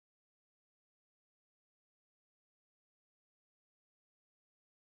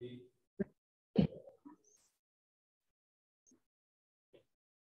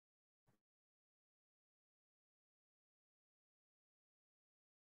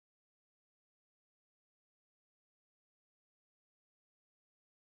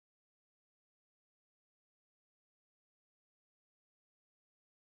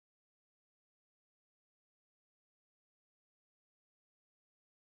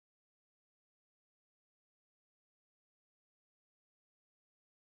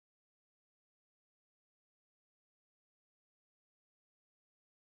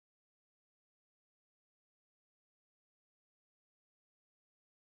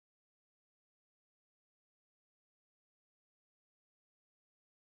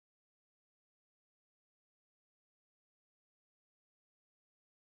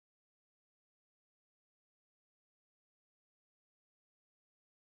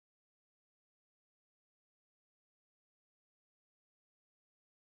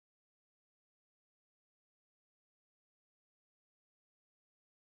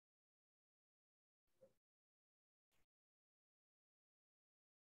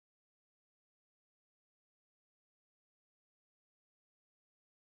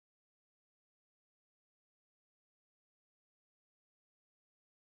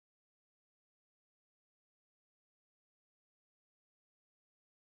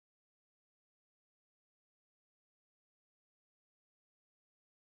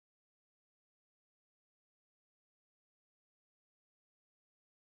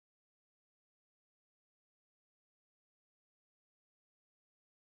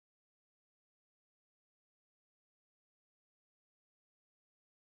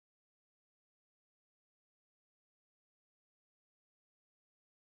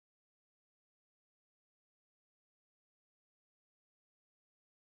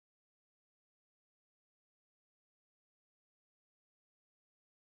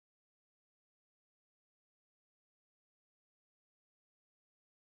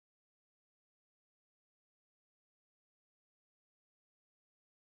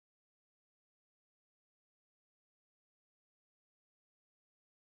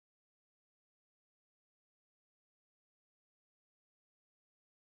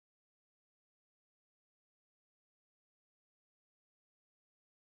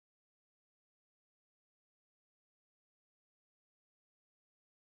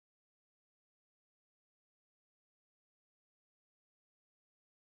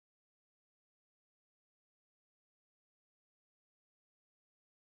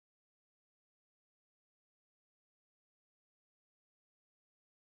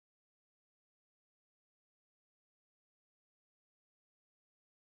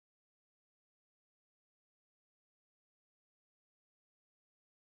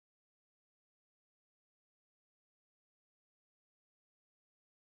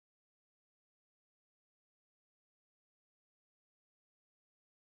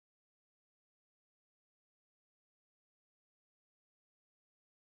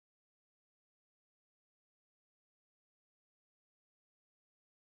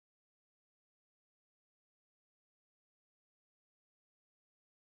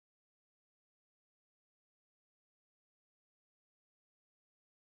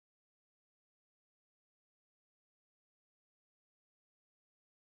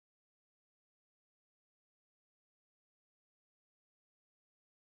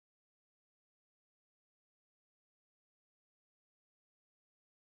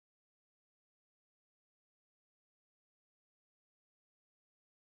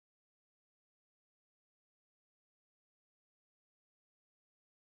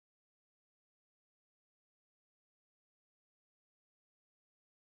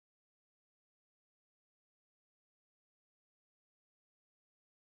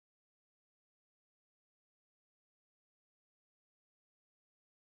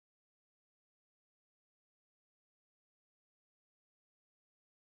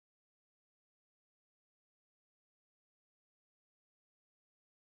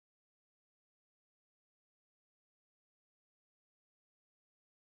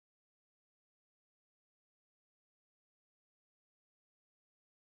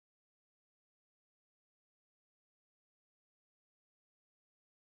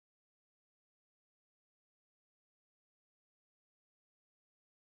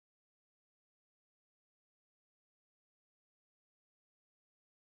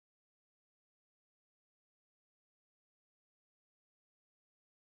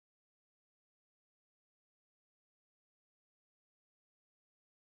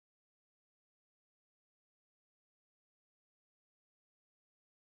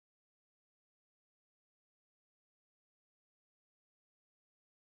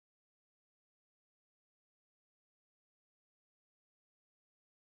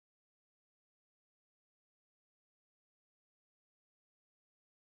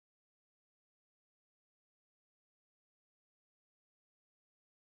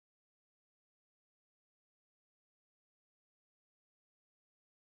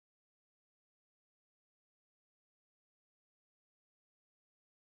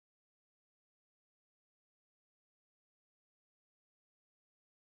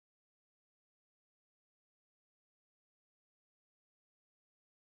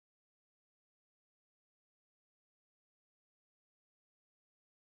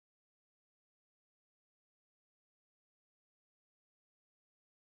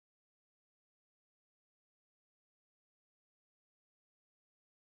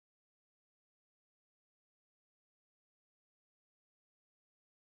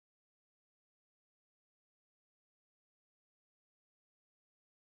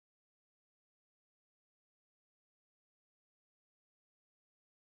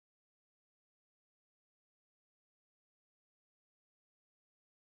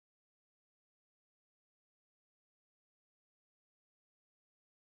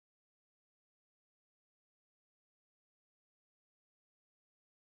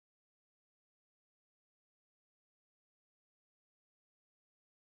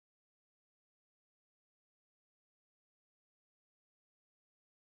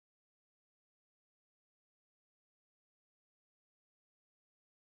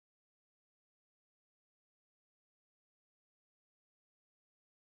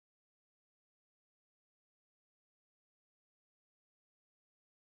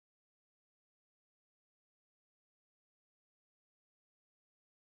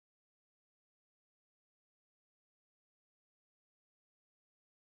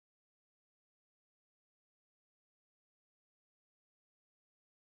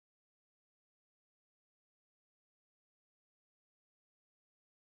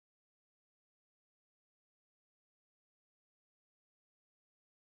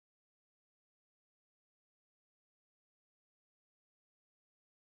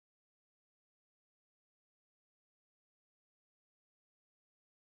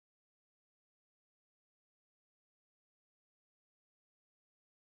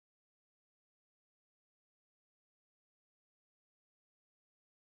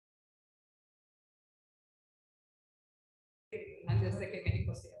antes de que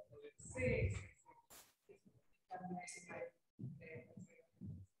México sea. Sí.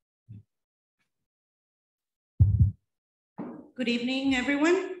 Good evening,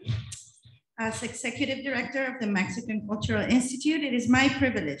 everyone. As Executive Director of the Mexican Cultural Institute, it is my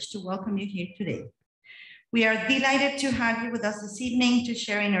privilege to welcome you here today. We are delighted to have you with us this evening to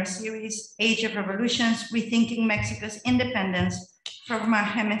share in our series, Age of Revolutions, Rethinking Mexico's Independence from a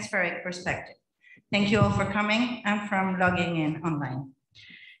Hemispheric Perspective. Thank you all for coming and from logging in online.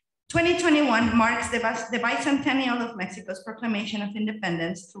 2021 marks the bicentennial of Mexico's proclamation of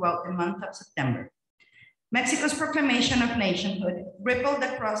independence throughout the month of September. Mexico's proclamation of nationhood rippled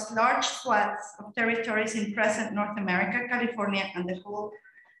across large swaths of territories in present North America, California, and the whole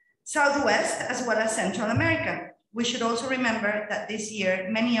Southwest, as well as Central America. We should also remember that this year,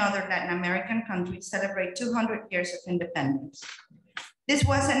 many other Latin American countries celebrate 200 years of independence. This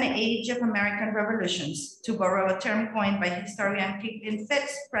was an age of American revolutions, to borrow a term coined by historian Caitlin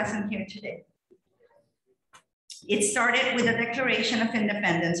Fitz, present here today. It started with the Declaration of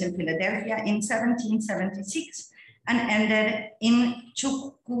Independence in Philadelphia in 1776 and ended in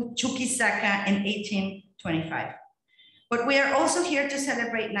Chuquisaca in 1825. But we are also here to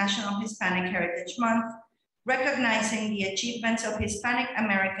celebrate National Hispanic Heritage Month, recognizing the achievements of Hispanic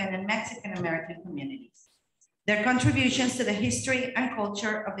American and Mexican American communities. Their contributions to the history and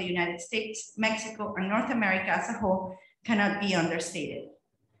culture of the United States, Mexico, and North America as a whole cannot be understated.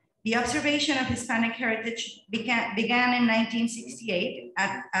 The observation of Hispanic heritage began in 1968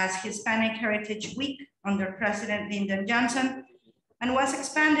 as Hispanic Heritage Week under President Lyndon Johnson and was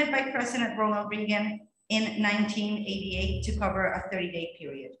expanded by President Ronald Reagan in 1988 to cover a 30-day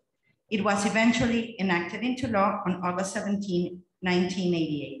period. It was eventually enacted into law on August 17,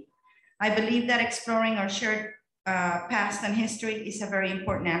 1988. I believe that exploring our shared past and history is a very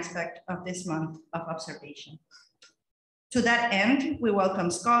important aspect of this month of observation. To that end, we welcome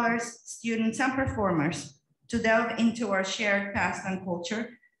scholars, students, and performers to delve into our shared past and culture,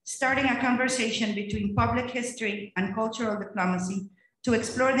 starting a conversation between public history and cultural diplomacy to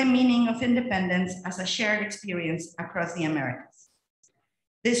explore the meaning of independence as a shared experience across the Americas.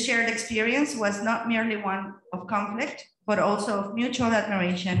 This shared experience was not merely one of conflict, but also of mutual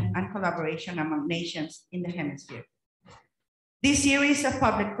admiration and collaboration among nations in the hemisphere. This series of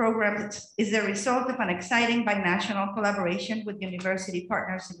public programs is the result of an exciting binational collaboration with university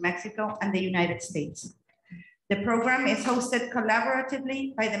partners in Mexico and the United States. The program is hosted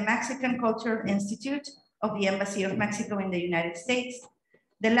collaboratively by the Mexican Cultural Institute of the Embassy of Mexico in the United States,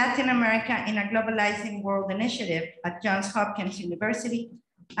 the Latin America in a Globalizing World Initiative at Johns Hopkins University,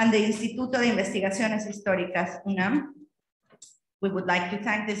 and the Instituto de Investigaciones Históricas, UNAM. We would like to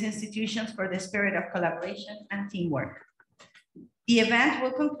thank these institutions for the spirit of collaboration and teamwork. The event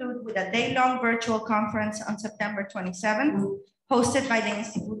will conclude with a day-long virtual conference on September 27th, hosted by the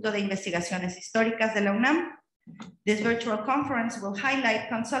Instituto de Investigaciones Históricas de la UNAM. This virtual conference will highlight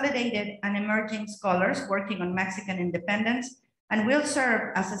consolidated and emerging scholars working on Mexican independence and will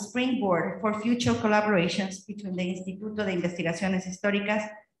serve as a springboard for future collaborations between the Instituto de Investigaciones Históricas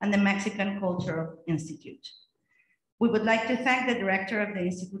and the Mexican Cultural Institute. We would like to thank the director of the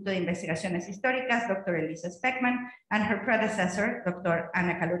Instituto de Investigaciones Históricas, Dr. Elisa Speckman, and her predecessor, Dr.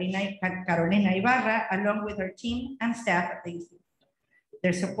 Ana Carolina Ibarra, along with her team and staff at the Institute.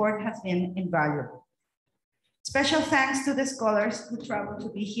 Their support has been invaluable. Special thanks to the scholars who traveled to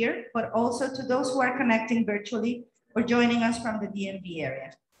be here, but also to those who are connecting virtually or joining us from the DMV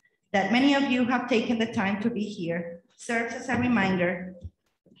area. That many of you have taken the time to be here serves as a reminder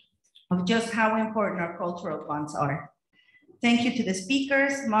of just how important our cultural bonds are. Thank you to the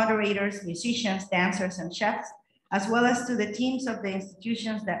speakers, moderators, musicians, dancers, and chefs, as well as to the teams of the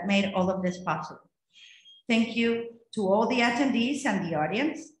institutions that made all of this possible. Thank you to all the attendees and the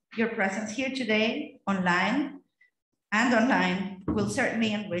audience. Your presence here today, online, will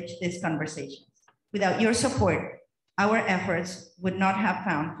certainly enrich this conversation. Without your support, our efforts would not have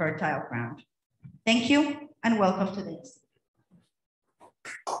found fertile ground. Thank you, and welcome to the Institute.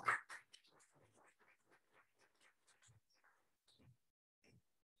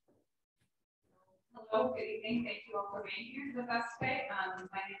 Hello, good evening. Thank you all for being here with us today. My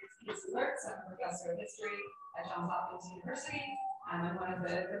name is Lurtz. I'm a professor of history at Johns Hopkins University. I'm one of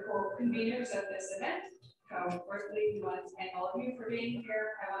the co-conveners of this event. So firstly, we want to thank all of you for being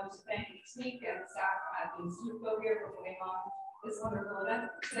here. I want to thank SNEAK and the staff at the Institute here for putting on this wonderful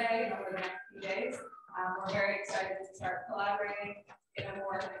event today and over the next few days. We're very excited to start collaborating in a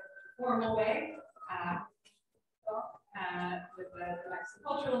more formal way with the Mexican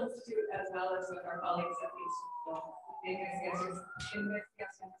Cultural Institute, as well as with our colleagues at the Instituto de Investigaciones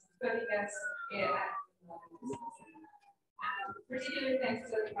Históricas. Particularly thanks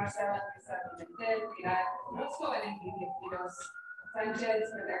to Marcela and Sanchez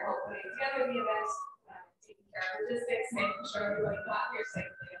for their help putting together the event, taking care of logistics, making sure everybody got here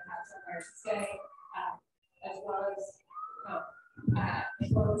safely and have somewhere to stay, as well as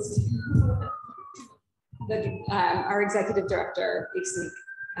our executive director, Isnik,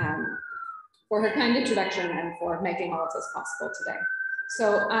 for her kind introduction and for making all of this possible today.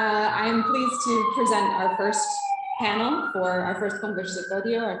 So I am pleased to present our first panel for our first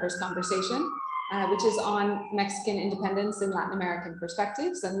conversatorio, our first conversation, which is on Mexican independence in Latin American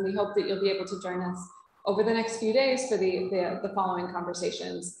perspectives. And we hope that you'll be able to join us over the next few days for the following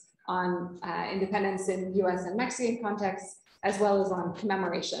conversations on independence in US and Mexican contexts, as well as on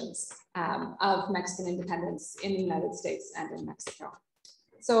commemorations of Mexican independence in the United States and in Mexico.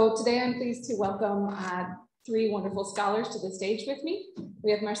 So today I'm pleased to welcome three wonderful scholars to the stage with me. We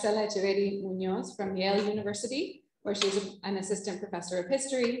have Marcela Echeverri Munoz from Yale University, where she's an assistant professor of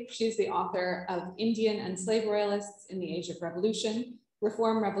history. She's the author of Indian and Slave Royalists in the Age of Revolution,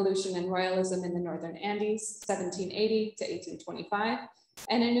 Reform, Revolution, and Royalism in the Northern Andes, 1780 to 1825,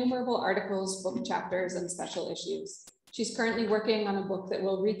 and innumerable articles, book chapters, and special issues. She's currently working on a book that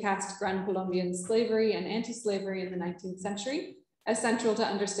will recast Gran Colombian slavery and anti-slavery in the 19th century as central to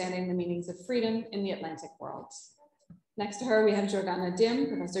understanding the meanings of freedom in the Atlantic world. Next to her, we have Jordana Dim.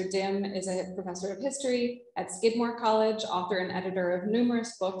 Professor Dim is a professor of history at Skidmore College, author and editor of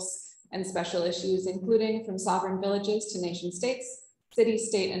numerous books and special issues, including From Sovereign Villages to Nation States, City,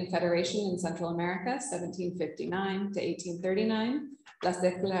 State, and Federation in Central America, 1759 to 1839, Las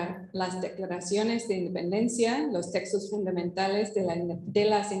Declaraciones de Independencia, Los Textos Fundamentales de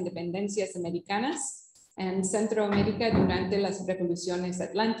las Independencias Americanas, and Centroamérica durante las Revoluciones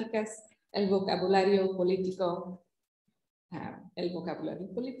Atlánticas, El Vocabulario Político.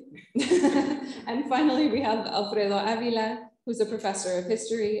 And finally, we have Alfredo Ávila, who's a professor of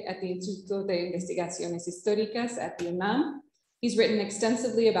history at the Instituto de Investigaciones Históricas at the UNAM. He's written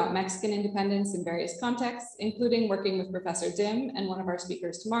extensively about Mexican independence in various contexts, including working with Professor Dim and one of our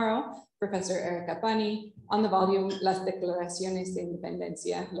speakers tomorrow, Professor Erika Pani, on the volume Las Declaraciones de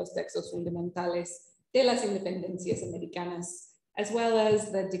Independencia, Los Textos Fundamentales de las Independencias Americanas, as well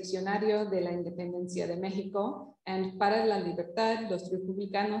as the Diccionario de la Independencia de México and Para la Libertad, los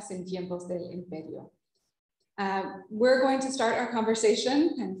Republicanos en Tiempos del Imperio. We're going to start our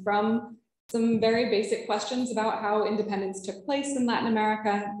conversation and from some very basic questions about how independence took place in Latin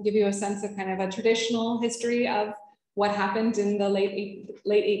America, give you a sense of kind of a traditional history of what happened in the late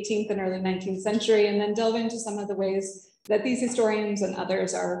 18th and early 19th century, and then delve into some of the ways that these historians and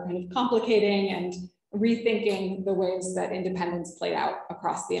others are kind of complicating and rethinking the ways that independence played out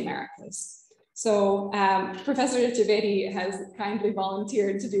across the Americas. So Professor Echeverri has kindly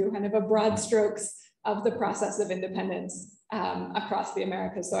volunteered to do kind of a broad strokes of the process of independence across the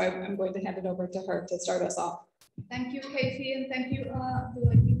Americas. So I'm going to hand it over to her to start us off. Thank you, Casey, and thank you. Do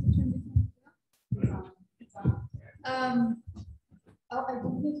I need to turn this on? I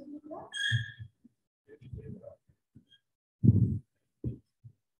don't need to do that.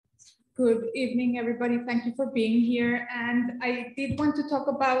 Good evening, everybody. Thank you for being here. And I did want to talk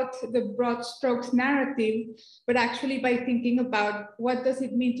about the broad strokes narrative, but actually by thinking about what does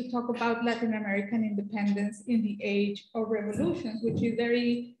it mean to talk about Latin American independence in the age of revolutions, which is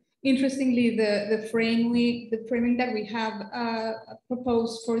very interestingly the framing that we have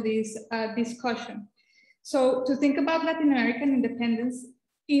proposed for this discussion. So to think about Latin American independence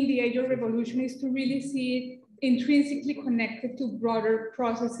in the age of revolution is to really see it intrinsically connected to broader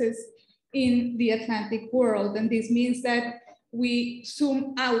processes in the Atlantic world. And this means that we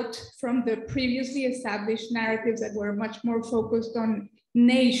zoom out from the previously established narratives that were much more focused on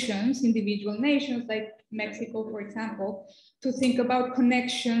nations, individual nations like Mexico, for example, to think about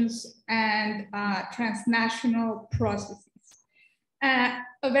connections and transnational processes.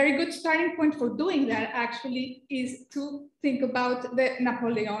 A very good starting point for doing that actually is to think about the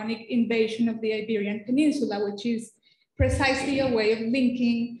Napoleonic invasion of the Iberian Peninsula, which is precisely a way of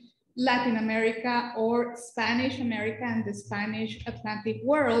linking Latin America or Spanish America and the Spanish Atlantic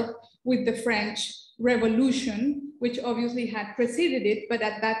world with the French Revolution, which obviously had preceded it, but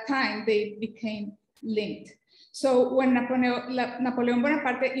at that time they became linked. So when Napoleon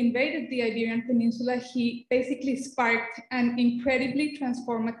Bonaparte invaded the Iberian Peninsula, he basically sparked an incredibly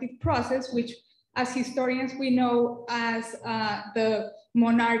transformative process, which as historians we know as the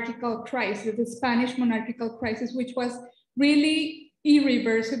monarchical crisis, the Spanish monarchical crisis, which was really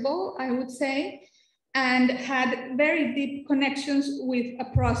irreversible, I would say, and had very deep connections with a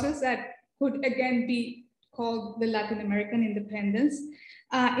process that could again be called the Latin American independence,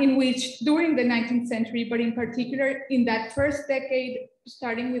 in which during the 19th century, but in particular in that first decade,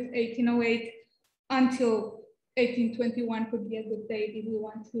 starting with 1808 until 1821 could be a good date if we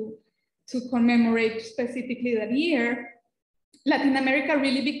want to commemorate specifically that year, Latin America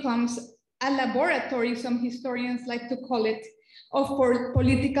really becomes a laboratory, some historians like to call it, of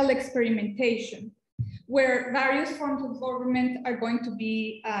political experimentation, where various forms of government are going to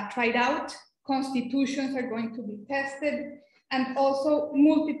be tried out, constitutions are going to be tested, and also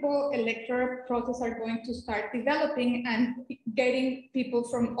multiple electoral processes are going to start developing and getting people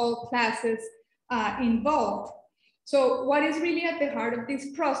from all classes involved. So what is really at the heart of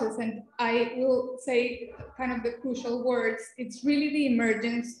this process, and I will say kind of the crucial words, it's really the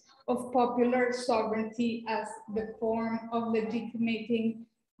emergence of popular sovereignty as the form of legitimating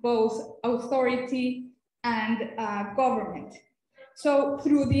both authority and government. So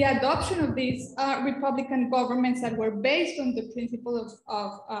through the adoption of these republican governments that were based on the principle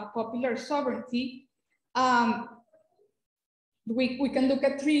of popular sovereignty, we can look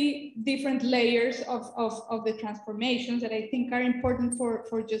at three different layers of the transformations that I think are important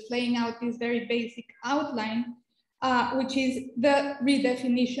for just laying out this very basic outline, which is the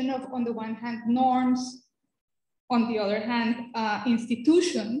redefinition of, on the one hand, norms, on the other hand,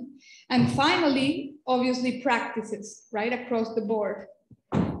 institution, and finally, obviously, practices, right, across the board.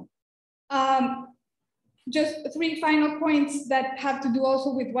 Just three final points that have to do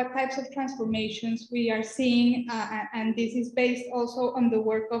also with what types of transformations we are seeing, and this is based also on the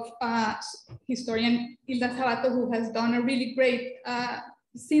work of historian Hilda Sabato, who has done a really great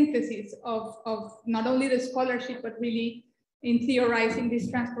synthesis of not only the scholarship, but really in theorizing these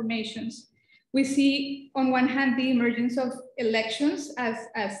transformations. We see on one hand the emergence of elections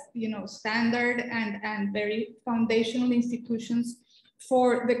as you know, standard and very foundational institutions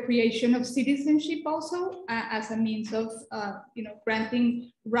for the creation of citizenship, also as a means of you know,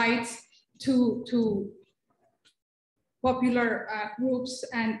 granting rights to popular groups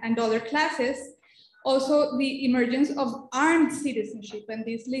and other classes. Also the emergence of armed citizenship, and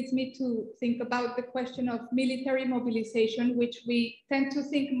this leads me to think about the question of military mobilization, which we tend to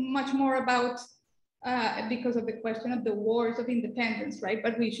think much more about because of the question of the wars of independence, right?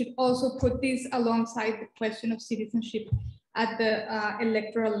 But we should also put this alongside the question of citizenship at the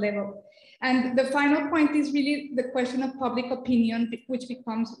electoral level. And the final point is really the question of public opinion, which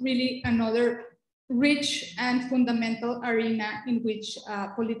becomes really another rich and fundamental arena in which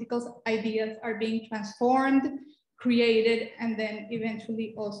political ideas are being transformed, created, and then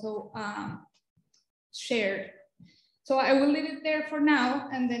eventually also shared. So I will leave it there for now,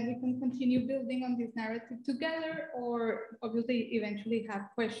 and then we can continue building on this narrative together, or obviously eventually have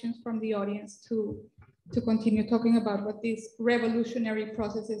questions from the audience to continue talking about what these revolutionary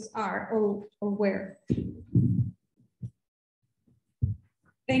processes are or where.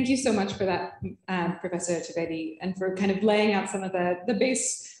 Thank you so much for that, Professor Echeverri, and for kind of laying out some of the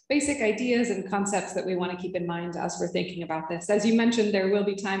basic ideas and concepts that we want to keep in mind as we're thinking about this. As you mentioned, there will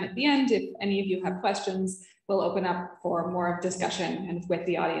be time at the end. If any of you have questions, we'll open up for more of discussion and with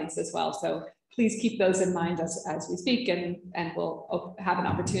the audience as well. So please keep those in mind as we speak, and we'll have an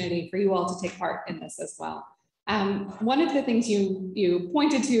opportunity for you all to take part in this as well. One of the things you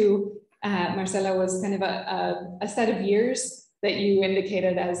pointed to, Marcela, was kind of a set of years that you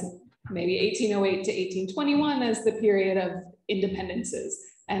indicated as maybe 1808 to 1821 as the period of independences.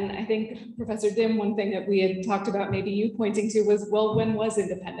 And I think, Professor Dim, one thing that we had talked about, maybe you pointing to, was, well, when was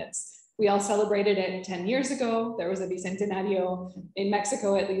independence? We all celebrated it 10 years ago. There was a bicentenario in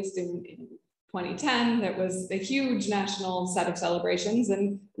Mexico, at least in 2010. That was a huge national set of celebrations,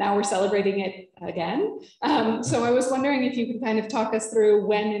 and now we're celebrating it again. So I was wondering if you could kind of talk us through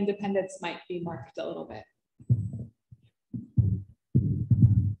when independence might be marked a little bit.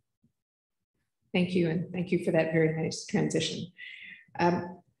 Thank you, and thank you for that very nice transition.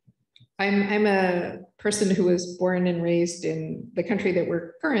 I'm a person who was born and raised in the country that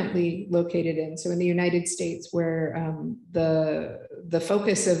we're currently located in, so in the United States, where the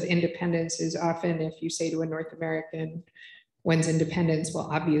focus of independence is often, if you say to a North American, when's independence? Well,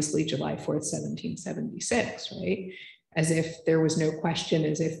 obviously July 4th, 1776, right? As if there was no question,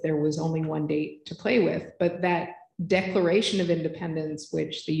 as if there was only one date to play with. But that Declaration of Independence,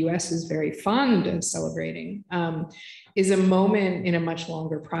 which the US is very fond of celebrating, is a moment in a much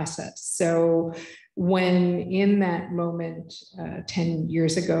longer process. So when in that moment 10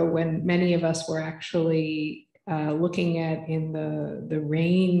 years ago, when many of us were actually looking at in the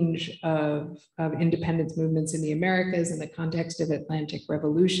range of independence movements in the Americas in the context of Atlantic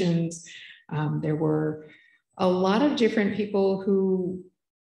revolutions, there were a lot of different people who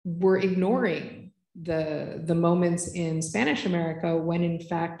were ignoring the moments in Spanish America when in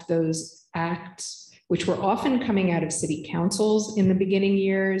fact those acts, which were often coming out of city councils in the beginning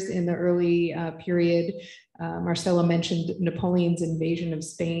years, in the early period. Marcela mentioned Napoleon's invasion of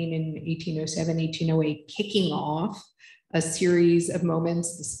Spain in 1807, 1808, kicking off a series of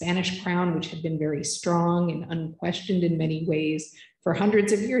moments. The Spanish crown, which had been very strong and unquestioned in many ways for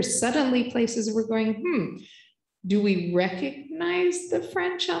hundreds of years, suddenly places were going, do we recognize the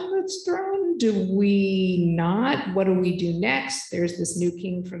French on the throne? Do we not? What do we do next? There's this new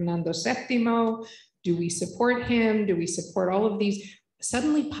king, Fernando VII. Do we support him? Do we support all of these?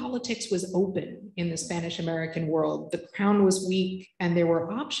 Suddenly politics was open in the Spanish American world. The crown was weak and there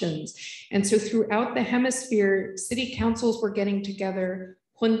were options. And so throughout the hemisphere, city councils were getting together,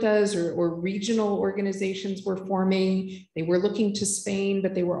 juntas or regional organizations were forming. They were looking to Spain,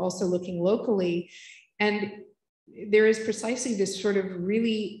 but they were also looking locally. And there is precisely this sort of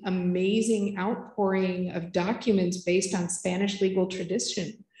really amazing outpouring of documents based on Spanish legal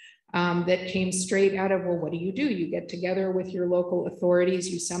tradition that came straight out of, well, what do? You get together with your local authorities,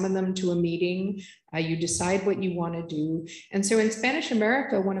 you summon them to a meeting, you decide what you want to do. And so in Spanish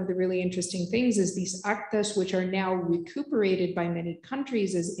America, one of the really interesting things is these actas, which are now recuperated by many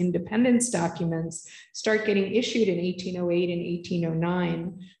countries as independence documents, start getting issued in 1808 and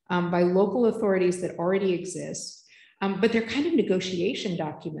 1809 by local authorities that already exist. But they're kind of negotiation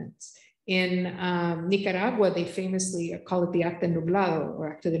documents. In Nicaragua, they famously call it the Acta Nublado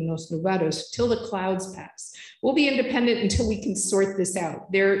or Acta de los Nublados, till the clouds pass. We'll be independent until we can sort this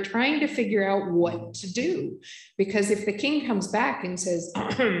out. They're trying to figure out what to do, because if the king comes back and says,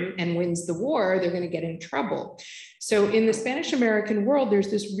 and wins the war, they're going to get in trouble. So in the Spanish American world,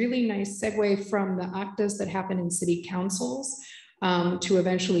 there's this really nice segue from the actas that happen in city councils to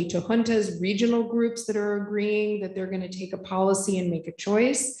eventually to juntas, regional groups that are agreeing that they're going to take a policy and make a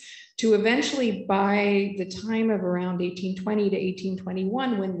choice, to eventually by the time of around 1820 to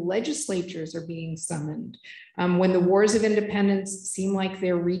 1821, when legislatures are being summoned, when the wars of independence seem like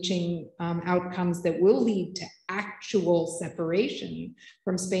they're reaching outcomes that will lead to actual separation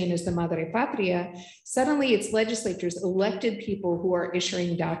from Spain as the Madre Patria, suddenly it's legislatures, elected people who are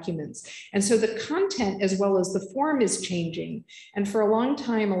issuing documents. And so the content as well as the form is changing. And for a long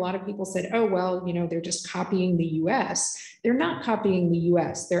time, a lot of people said, oh, well, you know, they're just copying the US. They're not copying the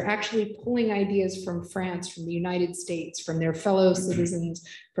US. They're actually pulling ideas from France, from the United States, from their fellow citizens,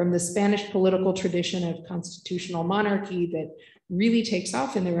 from the Spanish political tradition of constitutional monarchy that really takes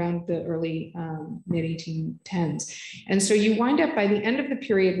off in around the early mid-1810s. And so you wind up by the end of the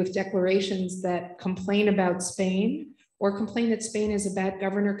period with declarations that complain about Spain or complain that Spain is a bad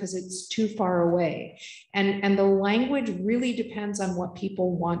governor because it's too far away. And the language really depends on what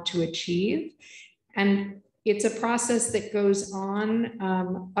people want to achieve. And it's a process that goes on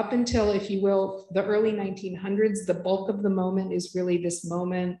up until, if you will, the early 1900s. The bulk of the moment is really this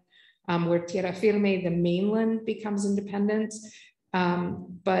moment where tierra firme, the mainland, becomes independent.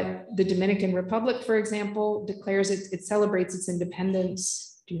 But the Dominican Republic, for example, declares it celebrates its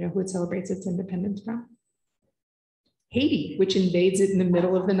independence. Do you know who it celebrates its independence from? Haiti, which invades it in the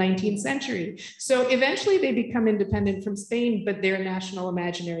middle of the 19th century. So eventually they become independent from Spain, but their national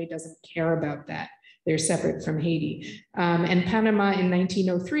imaginary doesn't care about that. They're separate from Haiti. And Panama in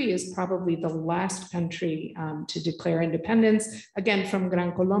 1903 is probably the last country to declare independence, again, from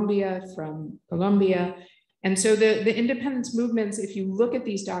Gran Colombia, from Colombia. And so the independence movements, if you look at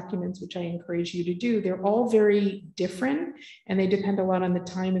these documents, which I encourage you to do, they're all very different, and they depend a lot on the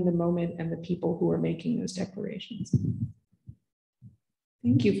time and the moment and the people who are making those declarations.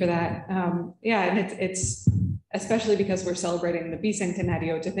 Thank you for that. Yeah, and it's especially because we're celebrating the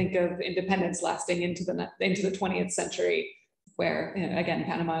bicentenario, to think of independence lasting into the 20th century, where, you know, again,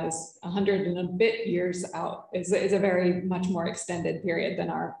 Panama is 100 and a bit years out, is a very much more extended period than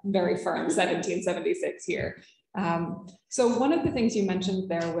our very firm 1776 here. So one of the things you mentioned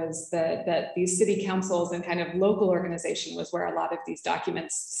there was that these city councils and kind of local organization was where a lot of these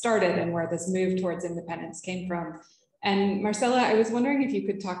documents started and where this move towards independence came from. And Marcela, I was wondering if you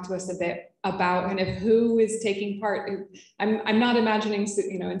could talk to us a bit about kind of who is taking part. I'm not imagining,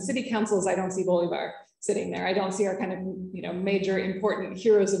 you know, in city councils, I don't see Bolivar sitting there. I don't see our kind of, you know, major important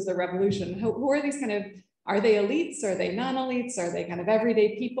heroes of the revolution. Who are these kind of, are they elites? Are they non-elites? Are they kind of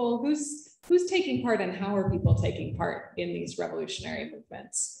everyday people? Who's taking part, and how are people taking part in these revolutionary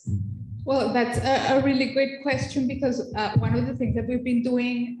movements? Well, that's a really great question, because one of the things that we've been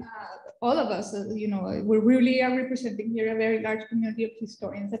doing, all of us, you know, we really are representing here a very large community of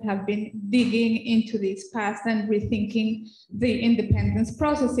historians that have been digging into this past and rethinking the independence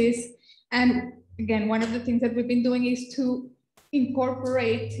processes. And again, one of the things that we've been doing is to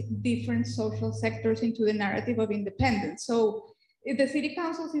incorporate different social sectors into the narrative of independence. So the city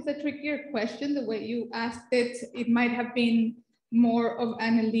councils is a trickier question. The way you asked it, it might have been more of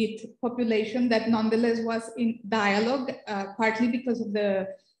an elite population that nonetheless was in dialogue, partly because of the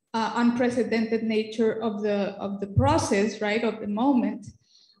unprecedented nature of the process, right, of the moment,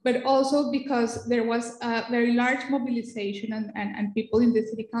 but also because there was a very large mobilization and people in the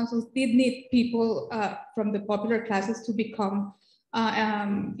city councils did need people from the popular classes to become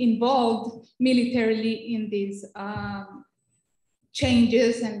involved militarily in these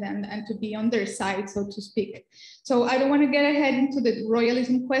changes and to be on their side, so to speak. So I don't want to get ahead into the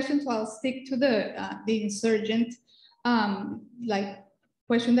royalism question, so I'll stick to the insurgent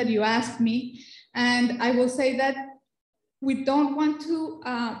question that you asked me. And I will say that we don't want to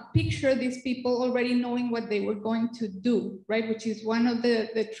picture these people already knowing what they were going to do, right? Which is one of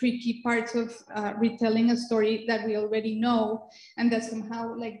the tricky parts of retelling a story that we already know, and that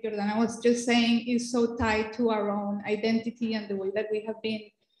somehow, like Jordana was just saying, is so tied to our own identity and the way that we have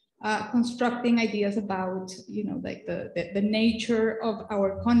been constructing ideas about, you know, like the nature of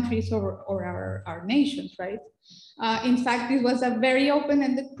our countries or our nations, right? In fact, this was a very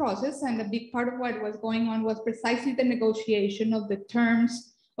open-ended process, and a big part of what was going on was precisely the negotiation of the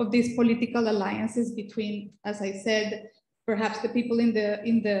terms of these political alliances between, as I said, perhaps the people in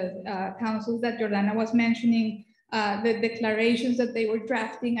the councils that Jordana was mentioning, the declarations that they were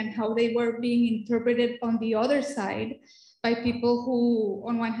drafting and how they were being interpreted on the other side by people who,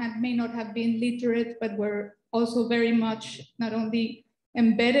 on one hand, may not have been literate, but were also very much not only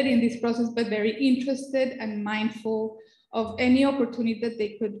embedded in this process, but very interested and mindful of any opportunity that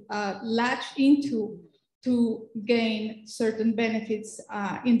they could latch into to gain certain benefits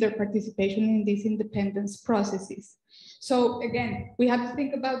in their participation in these independence processes. So again, we have to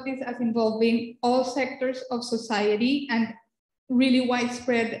think about this as involving all sectors of society and really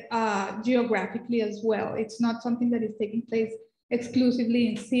widespread geographically as well. It's not something that is taking place exclusively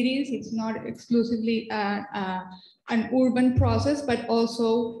in cities. It's not exclusively an urban process, but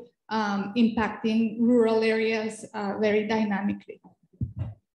also impacting rural areas very dynamically.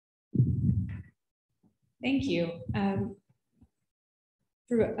 Thank you.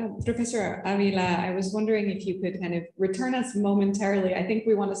 Professor Ávila, I was wondering if you could kind of return us momentarily. I think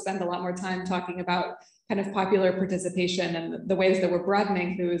we want to spend a lot more time talking about kind of popular participation and the ways that we're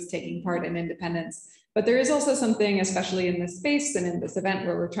broadening who is taking part in independence. But there is also something, especially in this space and in this event,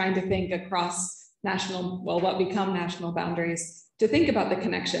 where we're trying to think across national, well, what become national boundaries, to think about the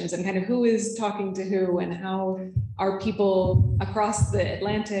connections and kind of who is talking to who and how are people across the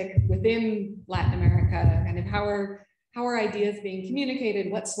Atlantic, within Latin America, kind of how are ideas being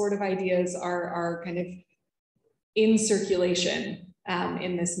communicated? What sort of ideas are kind of in circulation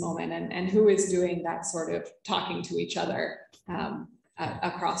in this moment, and who is doing that sort of talking to each other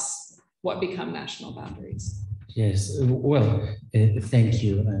across what become national boundaries? Yes, well, thank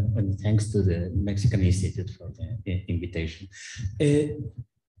you, and thanks to the Mexican Institute for the invitation. There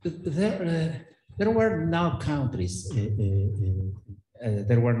were no countries,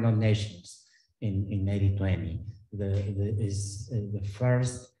 there were no nations in 1920. The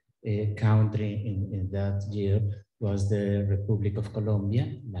first country in that year was the Republic of Colombia,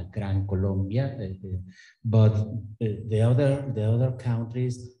 la Gran Colombia, but the other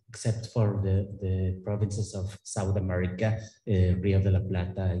countries, except for the provinces of South America, Rio de la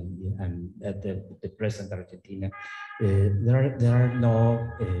Plata and the present Argentina, there are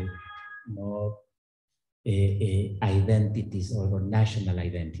no identities or national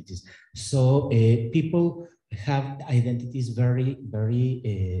identities. So people have identities very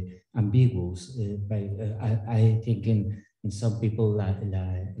ambiguous. I think in some people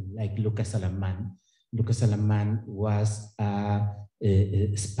like Lucas Alamán. Lucas Alamán was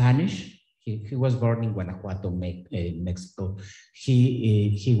Spanish. He was born in Guanajuato, Mexico.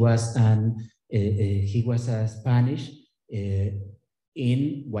 He was a Spanish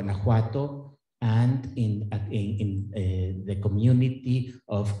in Guanajuato and in the community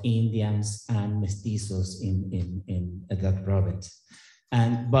of Indians and mestizos in that province.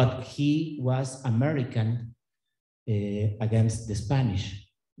 But he was American against the Spanish,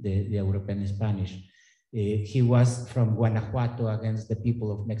 the European Spanish. He was from Guanajuato against the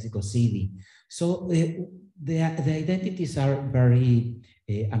people of Mexico City. So the identities are very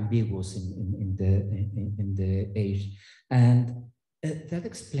ambiguous in the age, and that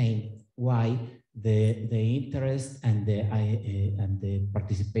explains why the interest and the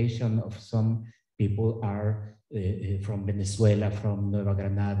participation of some people are from Venezuela, from Nueva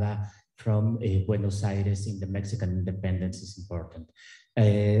Granada, from Buenos Aires in the Mexican independence is important.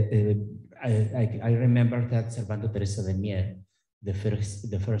 I remember that Servando Teresa de Mier the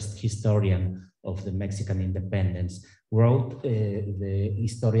first historian of the Mexican independence, wrote the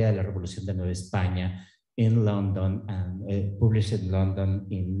Historia de la Revolución de Nueva España in London and published in London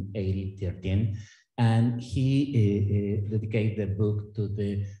in 1813. And he dedicated the book to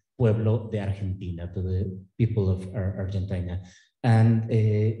the pueblo de Argentina, to the people of Argentina. And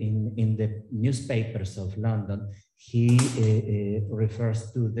in the newspapers of London, he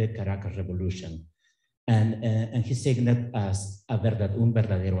refers to the Caracas Revolution. And he signed it as un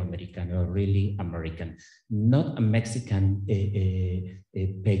verdadero americano, really American, not a Mexican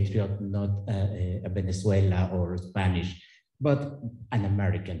patriot, not a Venezuela or Spanish, but an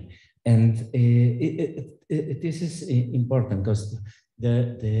American. And this is important because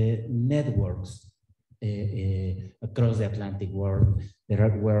the networks across the Atlantic world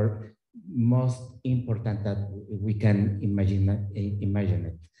were most important that we can imagine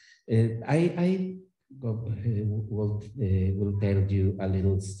it. I will tell you a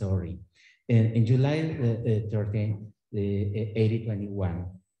little story. In July 13, 1821,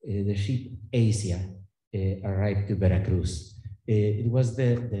 the ship Asia arrived to Veracruz. It was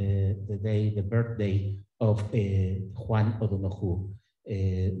the birthday of Juan O'Donoghue,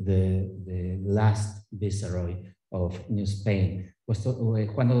 the last viceroy of New Spain.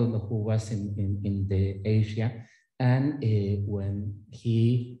 Juan O'Donoghue was in the Asia, and when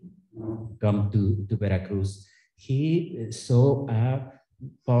he come to Veracruz, he saw a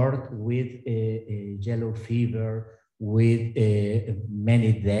port with yellow fever, with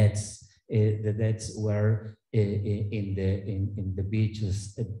many deaths. The deaths were in the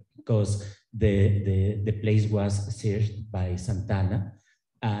beaches because the place was searched by Santana,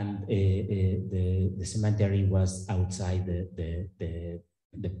 and the cemetery was outside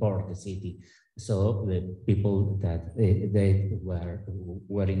the port, the city. So the people that they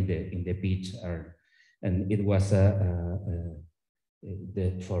were in the beach and it was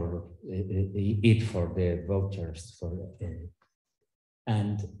for the vultures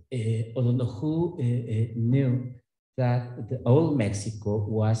and O'Donoghue knew that the old Mexico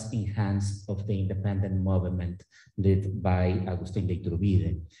was in hands of the independent movement led by Agustín de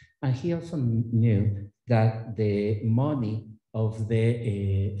Iturbide, and he also knew that the money of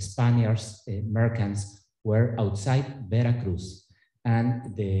the Spaniards, merchants, were outside Veracruz,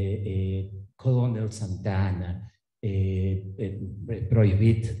 and the Colonel Santana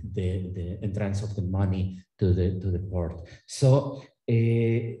prohibited the entrance of the money to the port. So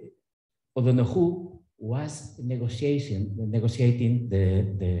O'Donoghue was negotiating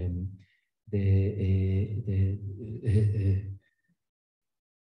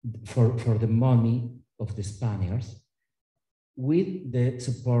for the money of the Spaniards, with the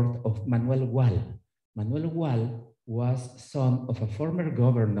support of Manuel Gual. Manuel Gual was son of a former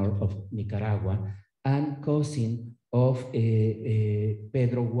governor of Nicaragua and cousin of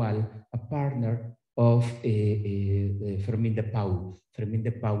Pedro Gual, a partner of Fermín de Paul. Fermín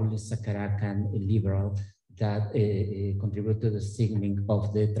de Paul is a Caracan liberal that contributed to the signing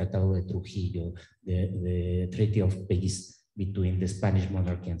of the Tratado de Trujillo, the Treaty of Peace between the Spanish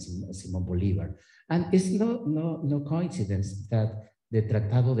monarchy and Simón Bolívar. And it's no coincidence that the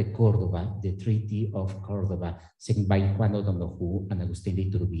Tratado de Córdoba, the Treaty of Córdoba, signed by Juan O'Donoghue and Agustín de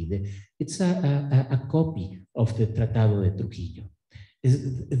Iturbide, it's a copy of the Tratado de Trujillo.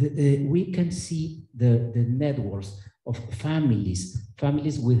 We can see the networks of families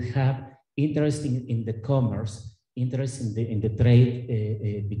will have interest in the commerce, interest in the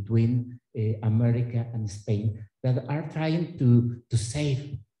trade between America and Spain, that are trying to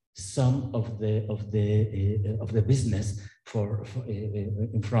save some of the business for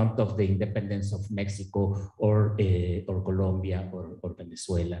in front of the independence of Mexico or Colombia or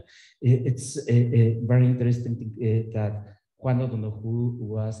Venezuela. It's very interesting that Juan O'Donoghue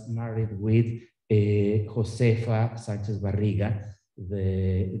was married with Josefa Sánchez Barriga,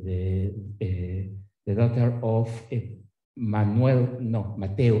 the daughter of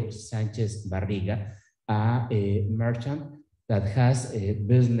Mateo Sánchez Barriga, a merchant that has a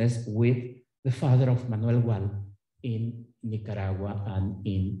business with the father of Manuel Gual in Nicaragua and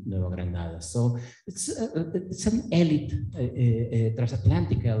in Nueva Granada. So it's an elite,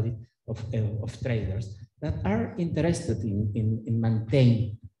 transatlantic elite of traders that are interested in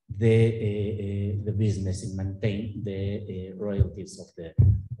maintain the business, in maintain the royalties of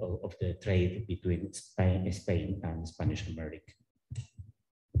the trade between Spain and Spanish America.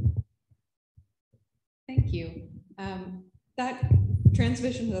 Thank you. That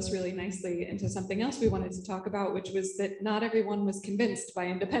transitioned us really nicely into something else we wanted to talk about, which was that not everyone was convinced by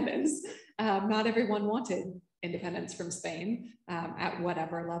independence. Not everyone wanted independence from Spain at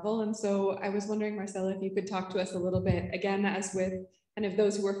whatever level. And so I was wondering, Marcela, if you could talk to us a little bit, again, as with kind of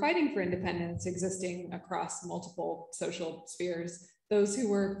those who were fighting for independence existing across multiple social spheres, those who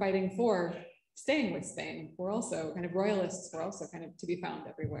were fighting for staying with Spain were also kind of royalists, were also kind of to be found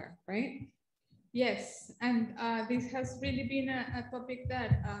everywhere, right? Yes, and this has really been a topic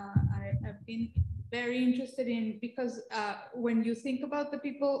that I've been very interested in, because when you think about the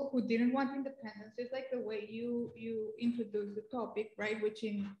people who didn't want independence, it's like the way you introduce the topic, right? Which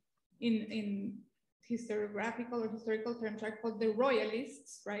in historiographical or historical terms are called the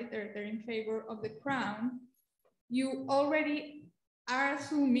royalists, right? They're in favor of the crown. You already are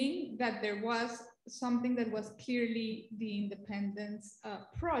assuming that there was something that was clearly the independence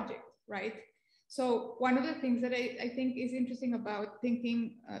project, right? So one of the things that I think is interesting about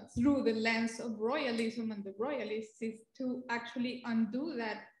thinking through the lens of royalism and the royalists is to actually undo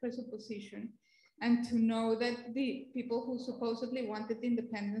that presupposition and to know that the people who supposedly wanted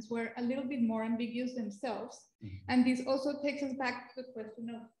independence were a little bit more ambiguous themselves. And this also takes us back to the question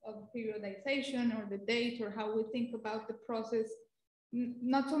of periodization or the date, or how we think about the process,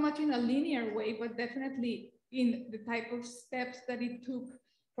 not so much in a linear way, but definitely in the type of steps that it took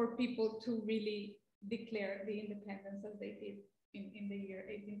for people to really declare the independence as they did in the year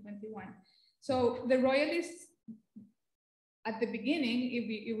 1821. So the royalists at the beginning,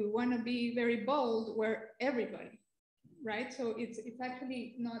 if we want to be very bold, were everybody, right? So it's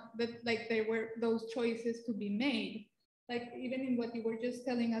actually not that like there were those choices to be made. Like even in what you were just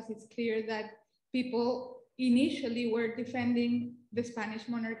telling us, it's clear that people initially were defending the Spanish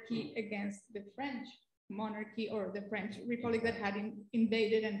monarchy against the French monarchy or the French Republic that had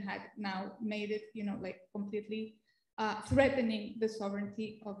invaded and had now made it, you know, like completely threatening the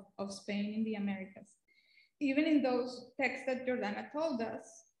sovereignty of Spain in the Americas. Even in those texts that Jordana told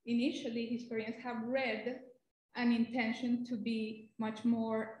us, initially historians have read an intention to be much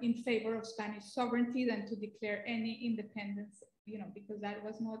more in favor of Spanish sovereignty than to declare any independence, you know, because that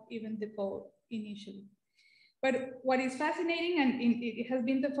was not even the goal initially. But what is fascinating, and it has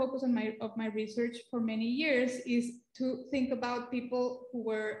been the focus of my research for many years, is to think about people who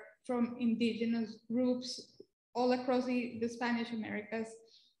were from indigenous groups all across the Spanish Americas,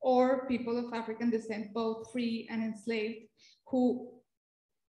 or people of African descent, both free and enslaved, who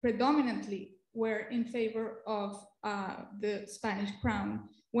predominantly were in favor of the Spanish crown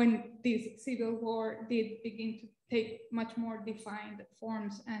when this civil war did begin to take much more defined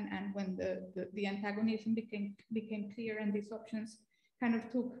forms, and when the antagonism became clear and these options kind of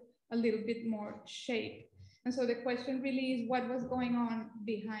took a little bit more shape. And so the question really is what was going on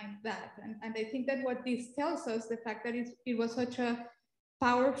behind that? And I think that what this tells us, the fact that it was such a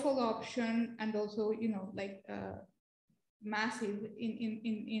powerful option, and also, you know, like massive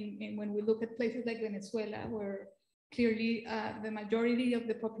in when we look at places like Venezuela, where clearly the majority of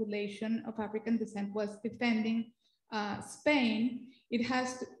the population of African descent was defending Spain. It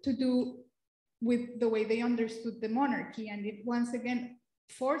has to do with the way they understood the monarchy, and it once again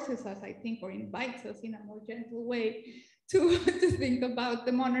forces us, I think, or invites us in a more gentle way to think about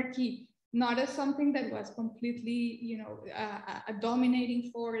the monarchy not as something that was completely, you know, a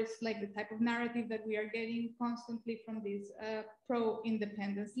dominating force, like the type of narrative that we are getting constantly from these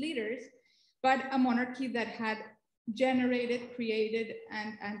pro-independence leaders, but a monarchy that had generated, created,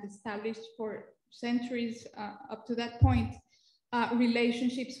 and established for centuries up to that point,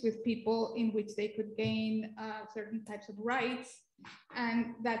 relationships with people in which they could gain certain types of rights, and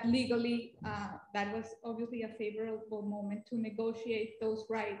that legally, that was obviously a favorable moment to negotiate those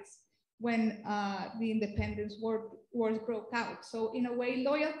rights when the independence wars broke out. So in a way,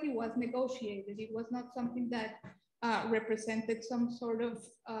 loyalty was negotiated. It was not something that represented some sort of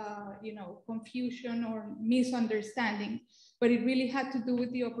you know, confusion or misunderstanding, but it really had to do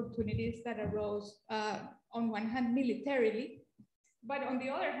with the opportunities that arose on one hand militarily, but on the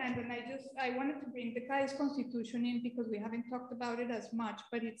other hand, and I wanted to bring the Cádiz Constitution in because we haven't talked about it as much,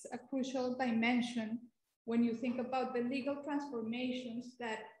 but it's a crucial dimension when you think about the legal transformations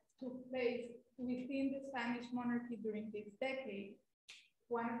that took place within the Spanish monarchy during this decade.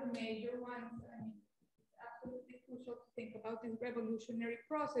 One of the major ones, and it's absolutely crucial to think about this revolutionary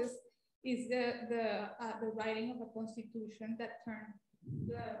process, is the writing of a constitution that turned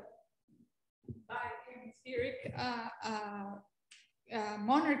the hemispheric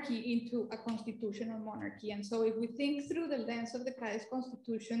monarchy into a constitutional monarchy. And so if we think through the lens of the Cádiz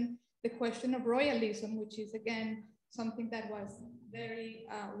Constitution, the question of royalism, which is again something that was very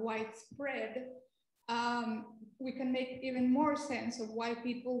widespread, we can make even more sense of why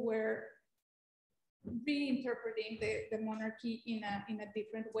people were reinterpreting the monarchy in a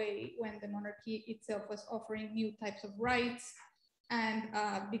different way when the monarchy itself was offering new types of rights and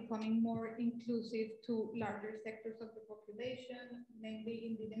becoming more inclusive to larger sectors of the population, namely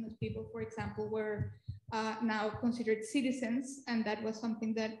indigenous people, for example, were now considered citizens, and that was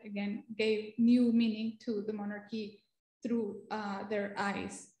something that, again, gave new meaning to the monarchy through their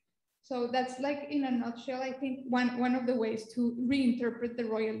eyes. So that's, like, in a nutshell, I think one of the ways to reinterpret the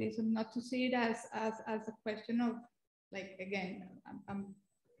royalism, not to see it as a question of, like, again,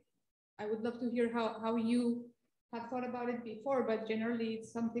 I would love to hear how you have thought about it before, but generally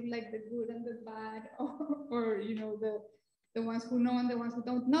it's something like the good and the bad, or you know, the ones who know and the ones who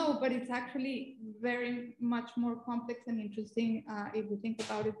don't know, but it's actually very much more complex and interesting if we think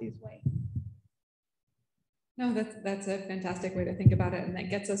about it this way. No, that's a fantastic way to think about it, and that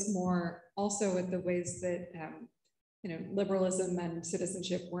gets us more also with the ways that you know, liberalism and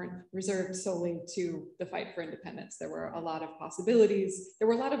citizenship weren't reserved solely to the fight for independence. There were a lot of possibilities. There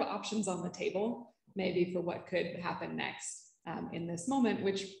were a lot of options on the table, maybe, for what could happen next in this moment,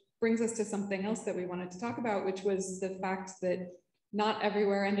 which brings us to something else that we wanted to talk about, which was the fact that not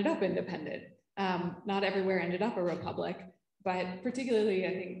everywhere ended up independent. Not everywhere ended up a republic, but particularly, I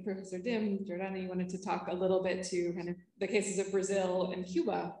think, Professor Jordana, you wanted to talk a little bit to kind of the cases of Brazil and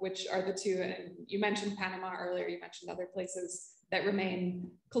Cuba, which are the two, and you mentioned Panama earlier, you mentioned other places that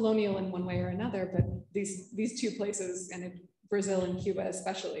remain colonial in one way or another, but these two places, and Brazil and Cuba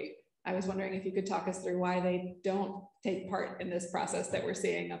especially, I was wondering if you could talk us through why they don't take part in this process that we're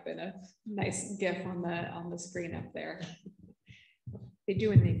seeing up in a nice GIF on the screen up there. They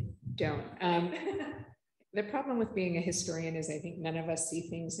do and they don't. The problem with being a historian is I think none of us see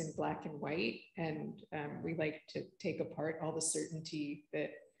things in black and white, and we like to take apart all the certainty that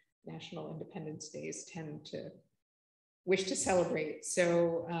national independence days tend to wish to celebrate.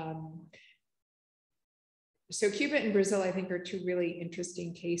 So, so Cuba and Brazil, I think, are two really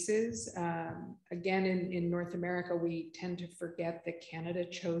interesting cases. Again, in North America, we tend to forget that Canada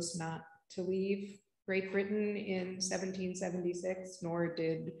chose not to leave Great Britain in 1776, nor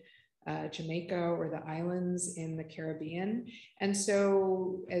did Jamaica or the islands in the Caribbean. And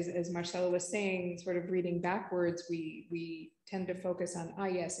so, as Marcela was saying, sort of reading backwards, we tend to focus on,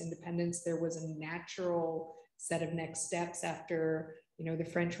 yes, independence. There was a natural set of next steps after, you know, the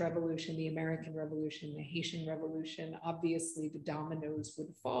French Revolution, the American Revolution, the Haitian Revolution. Obviously, the dominoes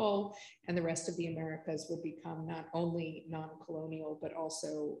would fall, and the rest of the Americas would become not only non-colonial, but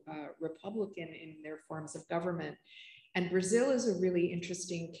also republican in their forms of government. And Brazil is a really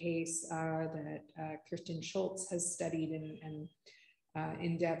interesting case that Kirsten Schultz has studied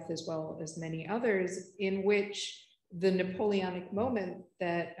in depth, as well as many others, in which the Napoleonic moment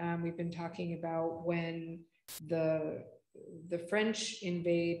that we've been talking about, when the French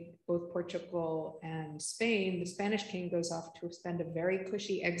invade both Portugal and Spain, the Spanish king goes off to spend a very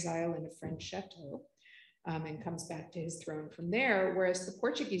cushy exile in a French chateau and comes back to his throne from there, whereas the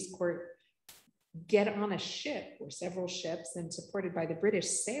Portuguese court get on a ship, or several ships, and supported by the British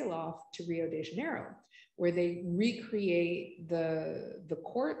sail off to Rio de Janeiro, where they recreate the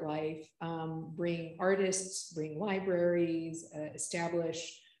court life, bring artists, bring libraries,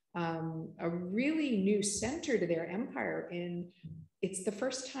 establish a really new center to their empire. And it's the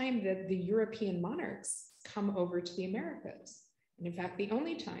first time that the European monarchs come over to the Americas, and in fact, the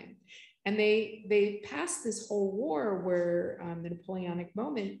only time. And they passed this whole war where the Napoleonic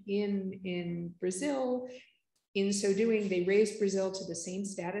moment in Brazil. In so doing, they raised Brazil to the same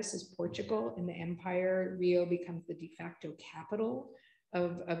status as Portugal in the empire. Rio becomes the de facto capital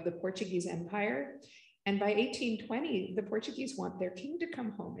of the Portuguese empire. And by 1820, the Portuguese want their king to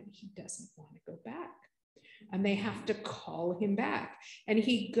come home, and he doesn't want to go back. And they have to call him back. And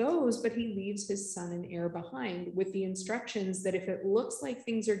he goes, but he leaves his son and heir behind with the instructions that if it looks like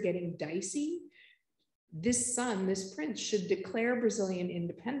things are getting dicey, this son, this prince, should declare Brazilian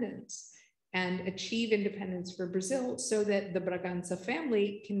independence and achieve independence for Brazil, so that the Bragança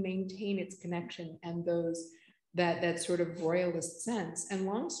family can maintain its connection and that sort of royalist sense. And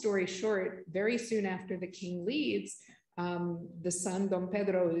long story short, very soon after the king leaves, the son, Dom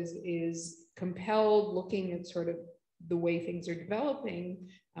Pedro, is compelled, looking at sort of the way things are developing.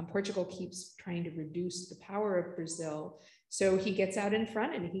 Portugal keeps trying to reduce the power of Brazil. So he gets out in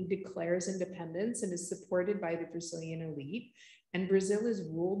front and he declares independence and is supported by the Brazilian elite. And Brazil is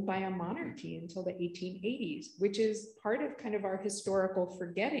ruled by a monarchy until the 1880s, which is part of kind of our historical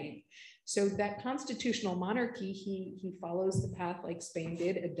forgetting. So that constitutional monarchy, he follows the path like Spain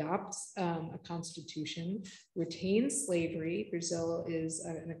did, adopts a constitution, retains slavery. Brazil is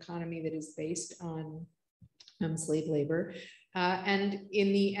an economy that is based on slave labor, And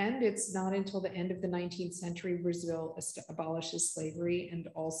in the end, it's not until the end of the 19th century Brazil abolishes slavery and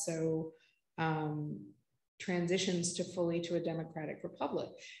also transitions to a democratic republic.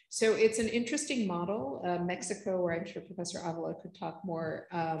 So it's an interesting model. Mexico, where I'm sure Professor Ávila could talk more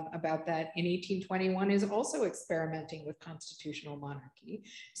about that, in 1821 is also experimenting with constitutional monarchy.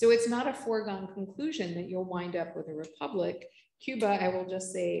 So it's not a foregone conclusion that you'll wind up with a republic. Cuba, I will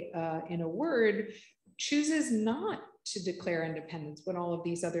just say in a word, chooses not to declare independence when all of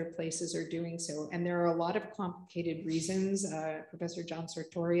these other places are doing so. And there are a lot of complicated reasons. Professor John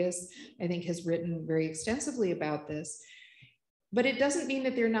Sartorius, I think, has written very extensively about this. But it doesn't mean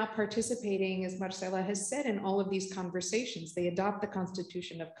that they're not participating, as Marcela has said, in all of these conversations. They adopt the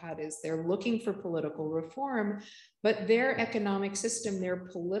Constitution of Cádiz. They're looking for political reform, but their economic system, their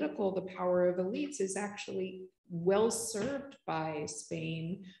political, the power of elites is actually well served by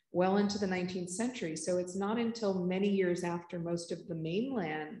Spain well into the 19th century. So it's not until many years after most of the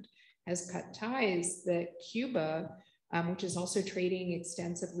mainland has cut ties that Cuba, which is also trading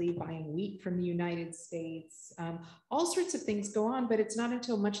extensively, buying wheat from the United States, all sorts of things go on, but it's not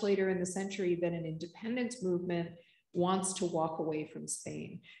until much later in the century that an independence movement wants to walk away from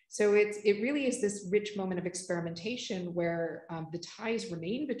Spain. So it really is this rich moment of experimentation where the ties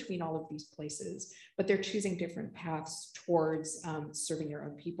remain between all of these places, but they're choosing different paths towards serving their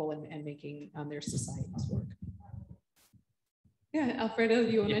own people and making their societies work. Yeah, Alfredo,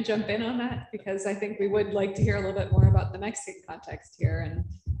 do you want to jump in on that? Because I think we would like to hear a little bit more about the Mexican context here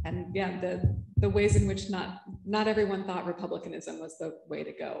and yeah, the ways in which not everyone thought republicanism was the way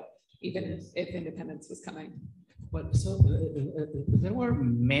to go, even if independence was coming. Well, so there were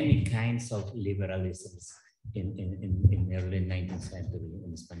many kinds of liberalisms in the early 19th century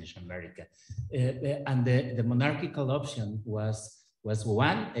in Spanish America, and the monarchical option was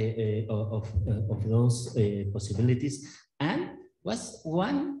one of those possibilities, and was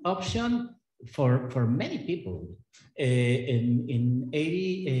one option for many people. In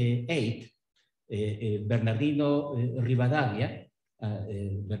 88, Bernardino Rivadavia.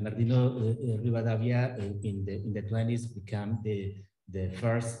 Rivadavia in the 20s became the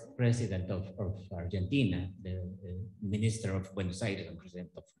first president of Argentina, the minister of Buenos Aires and president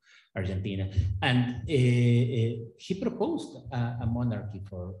of Argentina, and he proposed a monarchy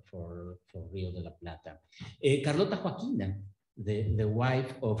for Rio de la Plata. Carlota Joaquina, the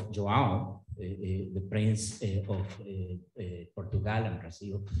wife of João, the prince of Portugal and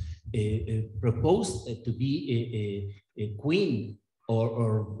Brazil, proposed to be a queen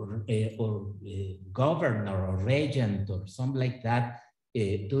or governor or regent or something like that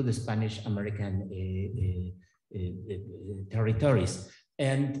to the Spanish American territories.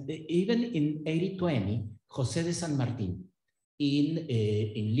 And even in 1820, José de San Martín in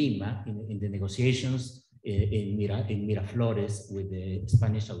Lima, in the negotiations in Miraflores with the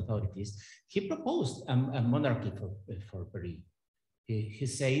Spanish authorities, he proposed a monarchy for Peru. He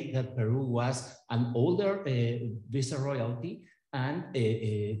said that Peru was an older viceroyalty, and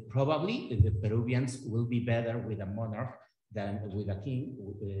probably the Peruvians will be better with a monarch than with a king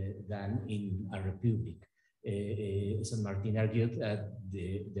than in a republic. San Martin argued that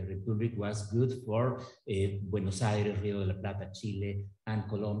the republic was good for Buenos Aires, Rio de la Plata, Chile, and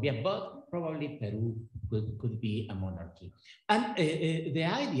Colombia, but probably Peru could be a monarchy. And the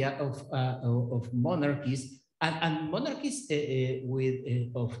idea of monarchies and monarchies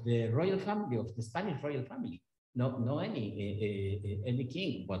of the royal family, of the Spanish royal family, no any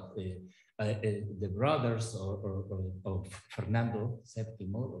king, but the brothers of Fernando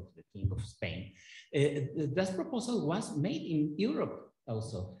VII, of the King of Spain. That proposal was made in Europe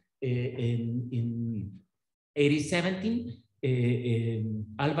also. In 1817,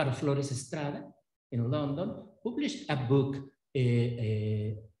 Álvaro Flores Estrada in London published a book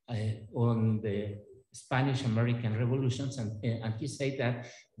on the Spanish-American revolutions, and he said that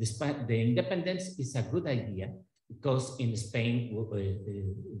the independence is a good idea because in Spain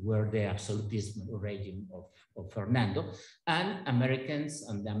were the absolutism regime of Fernando, and Americans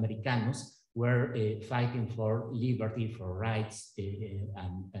and the Americanos were fighting for liberty, for rights,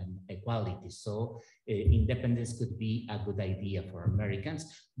 and equality. So independence could be a good idea for Americans,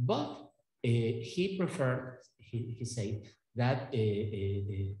 but he preferred, he said, that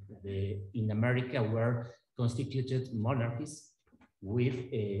in America were constituted monarchies with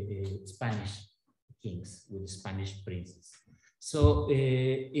Spanish kings, with Spanish princes. So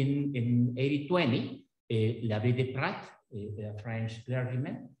in 1820, L'Abbé de Prat, a French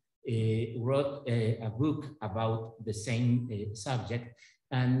clergyman, wrote a book about the same subject,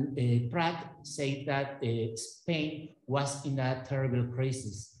 and Prat said that Spain was in a terrible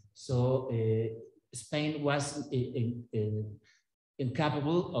crisis. So Spain was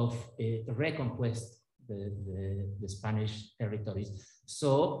incapable of reconquest the Spanish territories.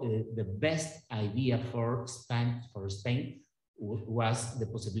 So the best idea for Spain was the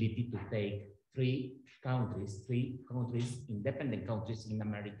possibility to take three countries, independent countries in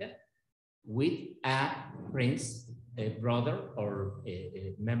America, with a prince, a brother, or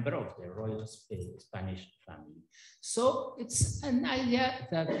a member of the royal Spanish family. So it's an idea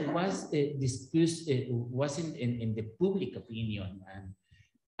that was discussed, was in the public opinion,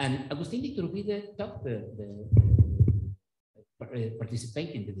 and Agustín Iturbide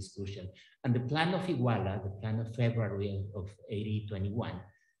participate in the discussion. And the plan of Iguala, the plan of February of 1821,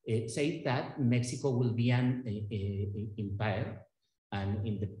 says that Mexico will be an empire, an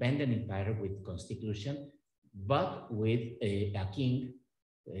independent empire with constitution, but with a king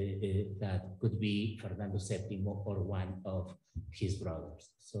that could be Fernando VII or one of his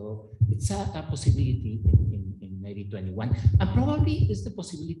brothers. So it's a possibility in 1821, and probably is the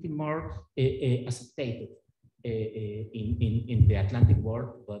possibility more accepted in the Atlantic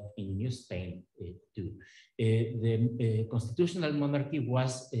world, but in New Spain too. The constitutional monarchy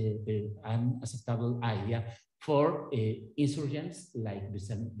was an acceptable idea for insurgents like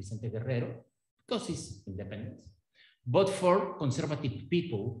Vicente Guerrero, because he's independent, but for conservative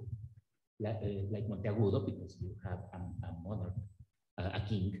people like Monteagudo, because you have a monarch, a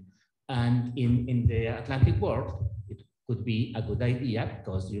king. And in the Atlantic world, it could be a good idea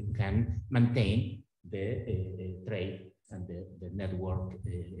because you can maintain the trade and the network,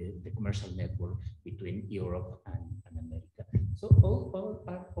 the commercial network between Europe and America. So all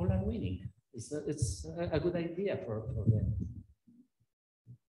are winning. It's a good idea for them.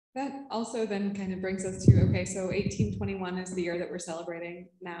 That also then kind of brings us to, okay, so 1821 is the year that we're celebrating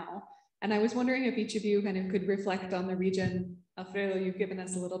now. And I was wondering if each of you kind of could reflect on the region. Alfredo, you've given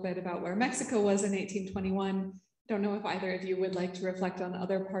us a little bit about where Mexico was in 1821. Don't know if either of you would like to reflect on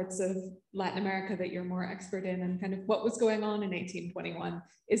other parts of Latin America that you're more expert in, and kind of what was going on in 1821.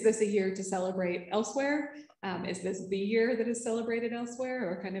 Is this a year to celebrate elsewhere? Is this the year that is celebrated elsewhere?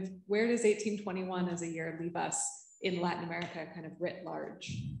 Or kind of where does 1821 as a year leave us in Latin America kind of writ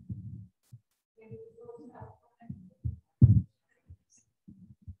large?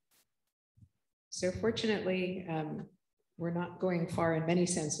 So fortunately, we're not going far in many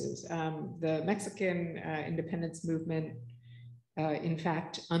senses. The Mexican independence movement, in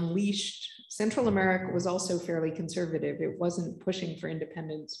fact, unleashed. Central America was also fairly conservative. It wasn't pushing for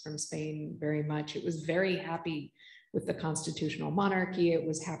independence from Spain very much. It was very happy with the constitutional monarchy. It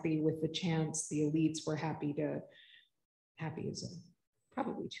was happy with the chance. The elites were happy is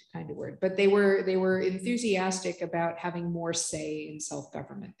probably too kind a word, but they were enthusiastic about having more say in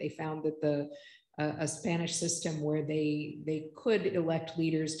self-government. They found that a Spanish system where they could elect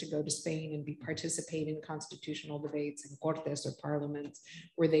leaders to go to Spain and participate in constitutional debates and cortes or parliaments,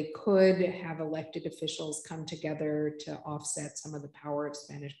 where they could have elected officials come together to offset some of the power of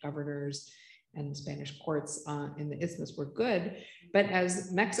Spanish governors and Spanish courts in the Isthmus were good. But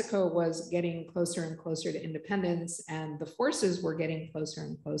as Mexico was getting closer and closer to independence and the forces were getting closer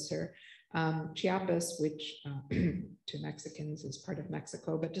and closer, Chiapas, which to Mexicans is part of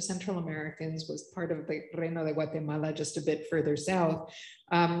Mexico, but to Central Americans was part of the Reino de Guatemala, just a bit further south,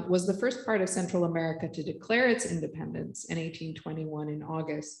 was the first part of Central America to declare its independence in 1821 in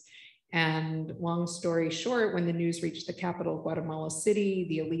August. And long story short, when the news reached the capital, Guatemala City,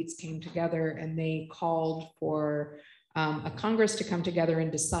 the elites came together and they called for a Congress to come together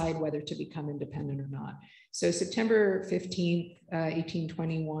and decide whether to become independent or not. So September 15th,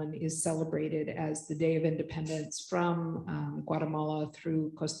 1821 is celebrated as the Day of Independence from Guatemala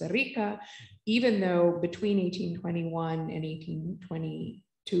through Costa Rica, even though between 1821 and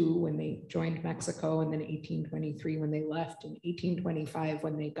 1822, when they joined Mexico, and then 1823 when they left, and 1825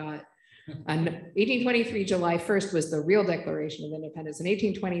 when they got, 1823 July 1st was the real Declaration of Independence, and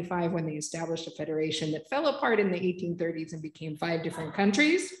 1825 when they established a federation that fell apart in the 1830s and became 5 different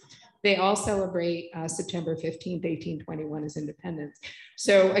countries. They all celebrate September 15th, 1821 as independence.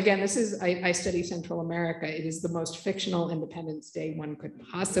 So again, this is, I study Central America. It is the most fictional Independence Day one could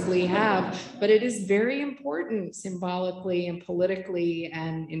possibly have, but it is very important symbolically and politically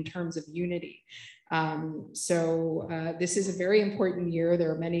and in terms of unity. This is a very important year. There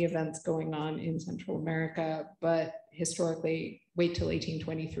are many events going on in Central America, but historically, wait till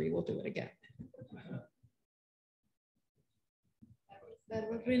 1823, we'll do it again. That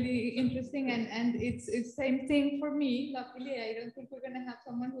was really interesting, and it's same thing for me. Luckily, I don't think we're gonna have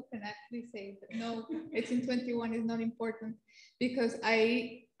someone who can actually say that no, 1821 is not important, because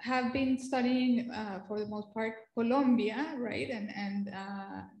I have been studying, for the most part, Colombia, right? And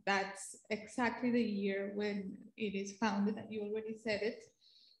that's exactly the year when it is founded, and you already said it.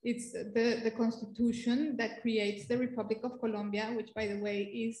 It's the constitution that creates the Republic of Colombia, which, by the way,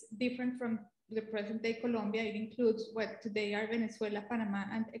 is different from the present day Colombia. It includes what today are Venezuela, Panama,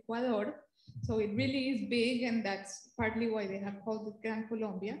 and Ecuador. So it really is big, and that's partly why they have called it Gran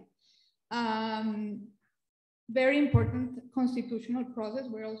Colombia. Very important constitutional process.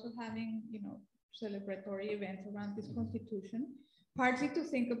 We're also having, celebratory events around this constitution, partly to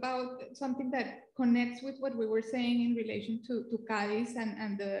think about something that connects with what we were saying in relation to Cádiz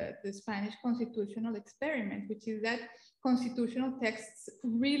and the Spanish constitutional experiment, which is that constitutional texts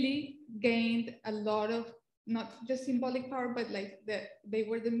really gained a lot of, not just symbolic power, but like they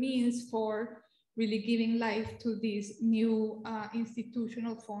were the means for really giving life to these new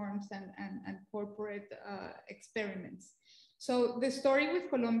institutional forms and corporate experiments. So the story with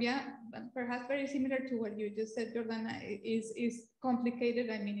Colombia, perhaps very similar to what you just said, Jordana, is complicated.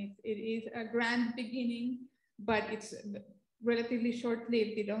 I mean, it is a grand beginning, but it's relatively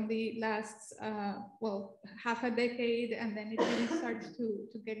short-lived. It only lasts, well, half a decade, and then it really starts to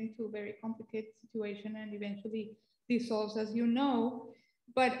get into a very complicated situation and eventually dissolves, as you know.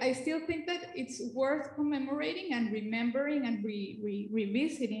 But I still think that it's worth commemorating and remembering and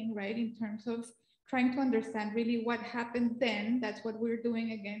revisiting, right, in terms of trying to understand really what happened then. That's what we're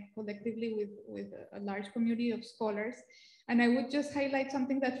doing, again, collectively with a large community of scholars. And I would just highlight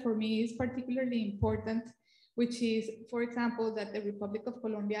something that for me is particularly important, which is, for example, that the Republic of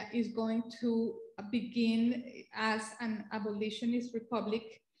Colombia is going to begin as an abolitionist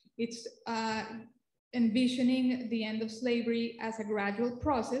republic. It's envisioning the end of slavery as a gradual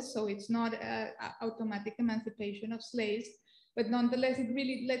process. So it's not an automatic emancipation of slaves, but nonetheless, it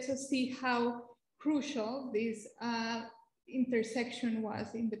really lets us see how crucial this intersection was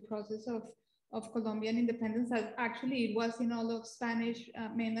in the process of Colombian independence, as actually it was in all of Spanish,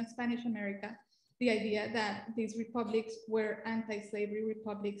 mainland Spanish America, the idea that these republics were anti-slavery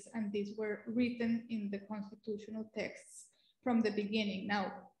republics, and these were written in the constitutional texts from the beginning.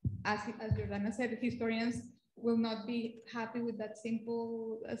 Now, as Jordana said, historians will not be happy with that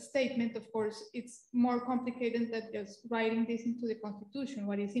simple statement. Of course, it's more complicated than just writing this into the Constitution.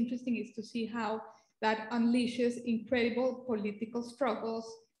 What is interesting is to see how that unleashes incredible political struggles,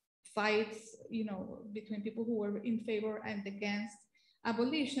 fights, between people who were in favor and against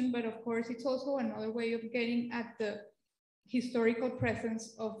abolition. But of course, it's also another way of getting at the historical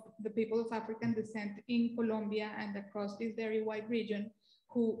presence of the people of African descent in Colombia and across this very wide region,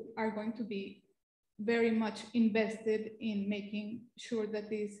 who are going to be very much invested in making sure that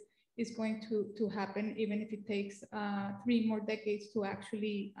this is going to happen, even if it takes 3 more decades to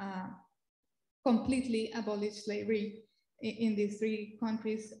actually completely abolish slavery in these 3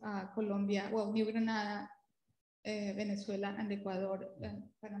 countries, Colombia, well, New Granada, Venezuela, and Ecuador,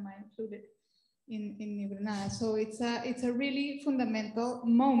 Panama included in New Granada. So it's a really fundamental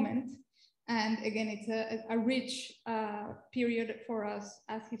moment. And again, it's a rich period for us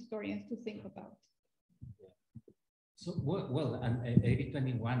as historians to think about. So, well, and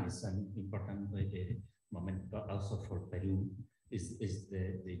 1821 is an important moment, but also for Peru is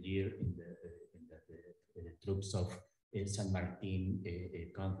the year in the troops of San Martin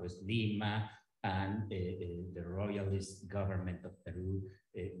conquest Lima, and the royalist government of Peru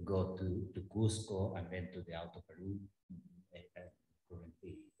go to Cusco and then to the Alto Peru,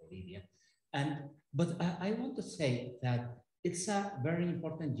 currently Bolivia. But I want to say that it's a very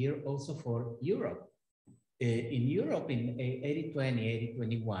important year also for Europe. In Europe, in 1820,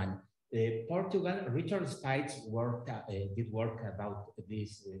 1821, Portugal, Richard Spites did work about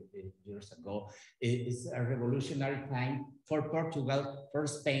this years ago. It's a revolutionary time for Portugal, for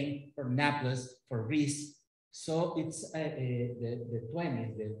Spain, for Naples, for Greece. So it's the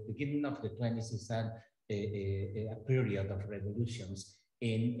 20s, the beginning of the 20s is a period of revolutions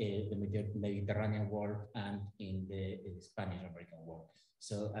in the Mediterranean world and in the Spanish-American world.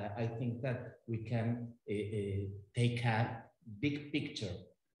 So I think that we can take a big picture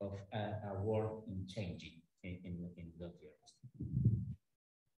of a world in changing in those years.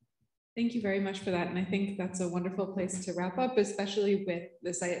 Thank you very much for that. And I think that's a wonderful place to wrap up, especially with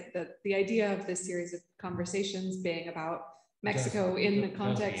this, the idea of this series of conversations being about Mexico in the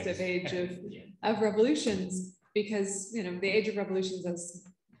context of age of revolutions, because, the age of revolutions as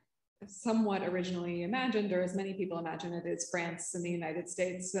somewhat originally imagined, or as many people imagine it, is France and the United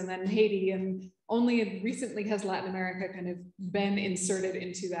States, and then Haiti, and only recently has Latin America kind of been inserted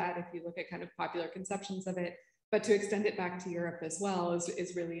into that, if you look at kind of popular conceptions of it. but to extend it back to Europe as well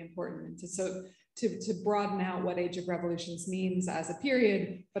is really important. And to broaden out what Age of Revolutions means as a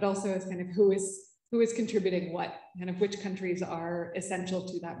period, but also as kind of who is contributing what, kind of which countries are essential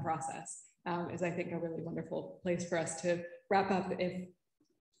to that process, is I think a really wonderful place for us to wrap up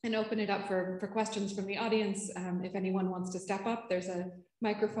and open it up for questions from the audience. If anyone wants to step up, there's a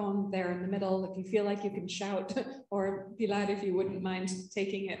microphone there in the middle. If you feel like you can shout, or Pilar, if you wouldn't mind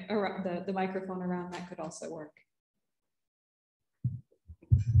taking it around the microphone around, that could also work.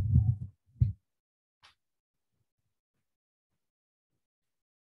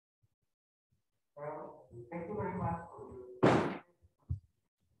 Well, thank you very much for your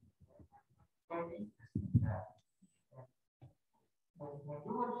when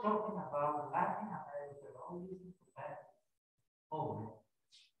you were talking about Latin America, all these moment,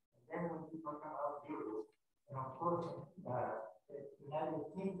 and then when you talk about Europe, and of course, the United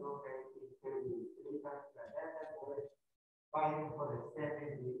Kingdom, were fighting for the step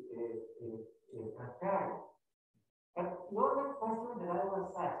in the franchise. But the other question that I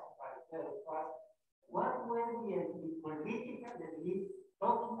was asked was, what were the political elites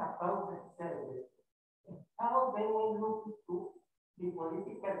talking about themselves, and how they were looking to the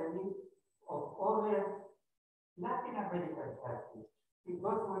political elite of other Latin American countries?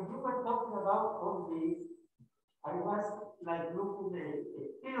 Because when you were talking about all this, I was like looking at the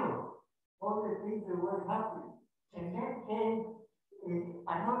film, all the things that were happening. And then came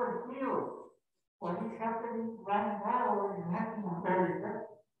another field. What is happening right now in Latin America,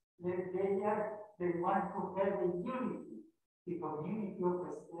 they want to have the unity, the community of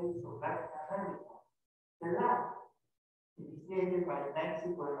the states of Latin America, the LAC, initiated by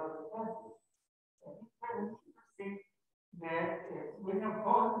Mexico and other countries. And it's very interesting that William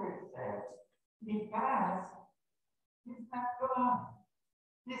Faulkner said, because he's not gone,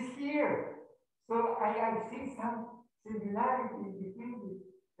 he's here. So I see some similarities between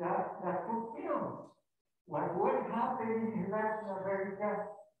the two films. What happened in Latin America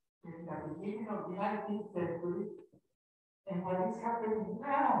in the beginning of the 19th century, and what is happening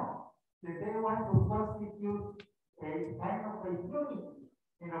now, that they want to constitute a kind of a unity.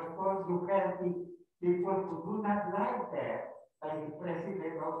 And of course, you have the people who do not like that, like the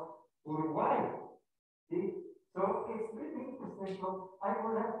president of Uruguay. See? So it's really interesting. So I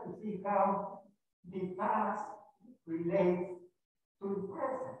would like to see how the past relates to the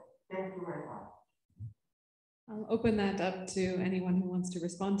present. Thank you very much. I'll open that up to anyone who wants to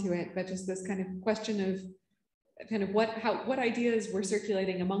respond to it, but just this kind of question of kind of what ideas were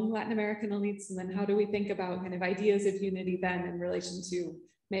circulating among Latin American elites, and then how do we think about kind of ideas of unity then in relation to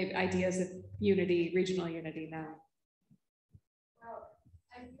maybe ideas of unity, regional unity now? Well,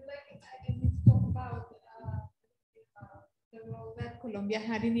 I feel like I need to talk about the role that Colombia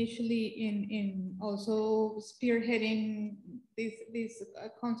had initially in also spearheading this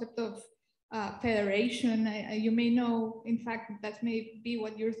concept of federation. You may know, in fact, that may be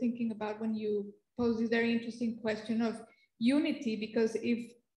what you're thinking about when you pose this very interesting question of unity, because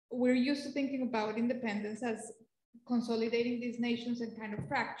if we're used to thinking about independence as consolidating these nations and kind of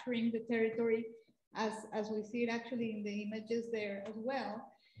fracturing the territory, as we see it actually in the images there as well,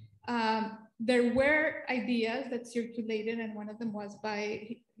 there were ideas that circulated, and one of them was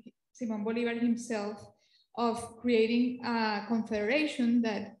by Simón Bolívar himself, of creating a confederation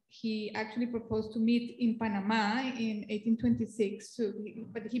that he actually proposed to meet in Panama in 1826.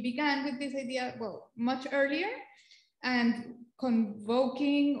 But he began with this idea, well, much earlier, and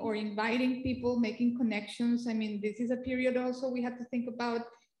convoking or inviting people, making connections. I mean, this is a period also we have to think about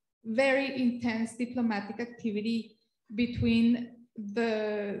very intense diplomatic activity between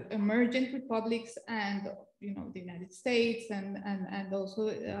the emergent republics and the United States and also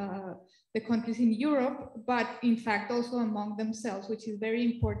the countries in Europe, but in fact also among themselves, which is very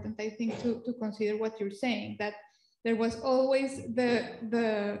important, I think, to consider what you're saying, that there was always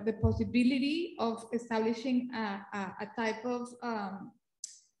the possibility of establishing a type of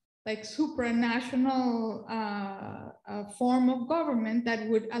like supranational form of government that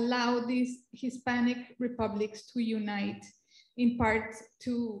would allow these Hispanic republics to unite, in part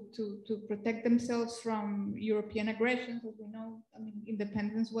to protect themselves from European aggressions. As we know, I mean,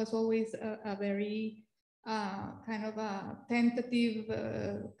 independence was always a very kind of a tentative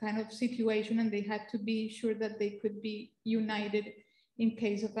kind of situation, and they had to be sure that they could be united in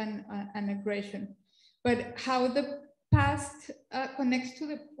case of an aggression. But how the past connects to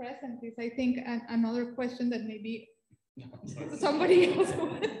the present is, I think, another question that maybe somebody else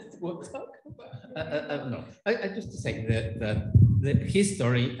wants to talk about. No, I just to say that the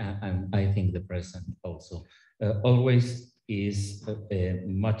history and I think the present also always is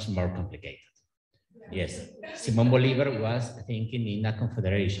much more complicated. Yes, Simón Bolívar was thinking in a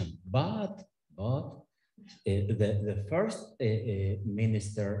confederation, but the first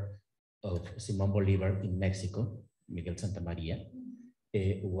minister of Simón Bolívar in Mexico, Miguel Santamaría,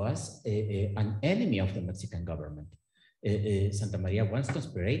 was an enemy of the Mexican government. Santamaría once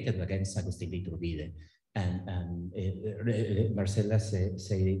conspirated against Agustín de Iturbide, and Marcela said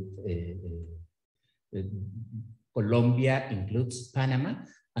Colombia includes Panama,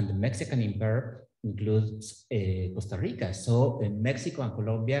 and the Mexican Empire includes Costa Rica. So Mexico and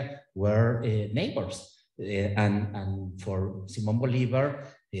Colombia were neighbors. And for Simón Bolívar,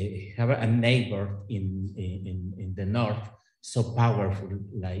 have a neighbor in the north so powerful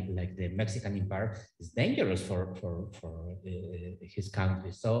like the Mexican Empire is dangerous for his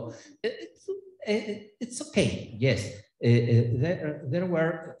country. So it's okay. Yes, there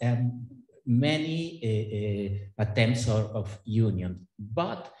were many attempts of union,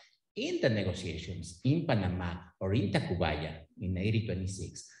 but in the negotiations in Panama or in Tacubaya in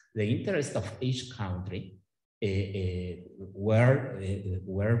 1826, the interest of each country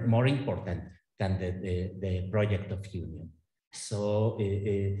were more important than the project of union. So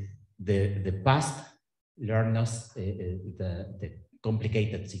the past learned us the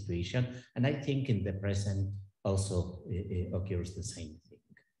complicated situation, and I think in the present also occurs the same thing.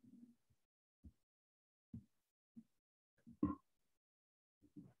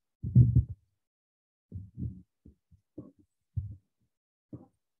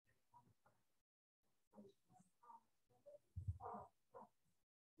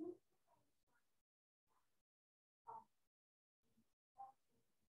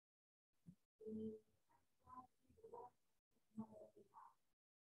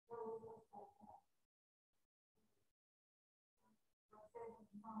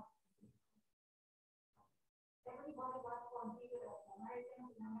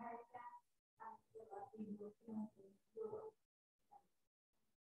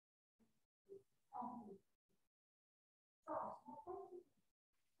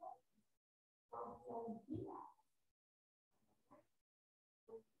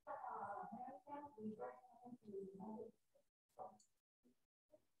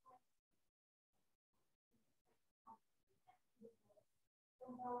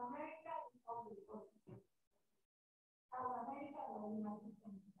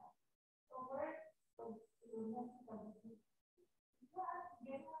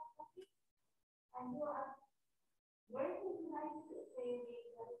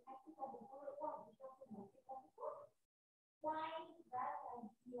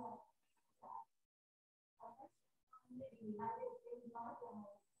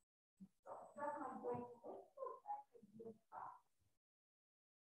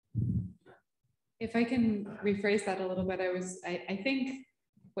 If I can rephrase that a little bit, I think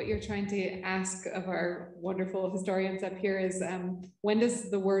what you're trying to ask of our wonderful historians up here is when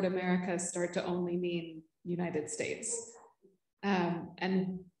does the word America start to only mean United States?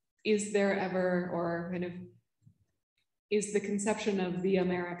 And is there ever, or kind of, is the conception of the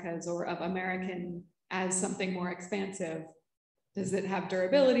Americas or of American as something more expansive? Does it have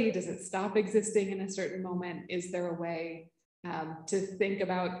durability? Does it stop existing in a certain moment? Is there a way to think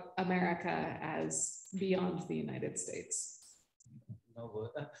about America as beyond the United States? No,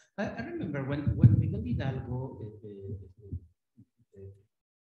 I remember when Miguel Hidalgo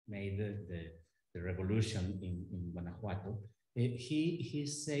made the revolution in Guanajuato, he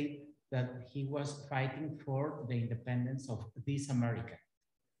said that he was fighting for the independence of this America.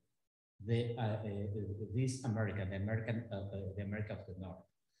 This America, the America of the North,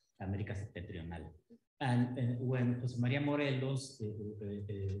 America Septentrional. And when José María Morelos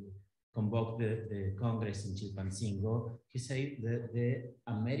convoked the Congress in Chilpancingo, he said the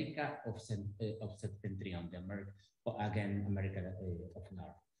America of Septentrion, the America, again, America of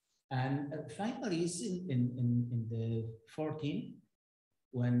North. And finally, it's in the 14th,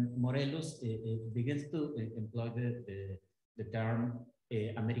 when Morelos begins to employ the term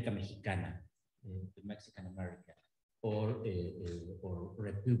America Mexicana, the Mexican America, or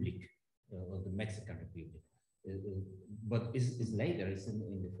Republic, or the Mexican Republic. But it's later, it's in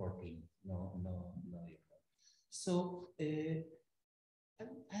the 14th. No. So, I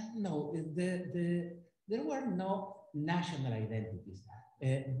don't know, there were no national identities,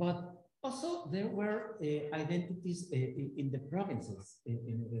 but also there were identities in the provinces,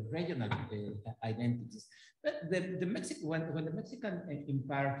 in the regional identities. But when the Mexican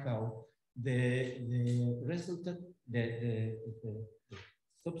Empire fell, the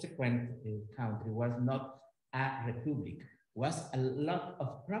subsequent country was not a republic, was a lot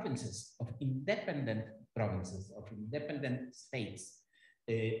of provinces, of independent states.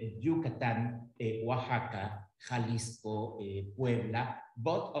 Yucatan, Oaxaca, Jalisco, Puebla,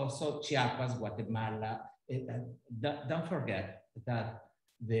 but also Chiapas, Guatemala. Don't forget that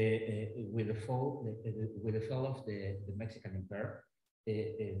with the fall of the Mexican Empire,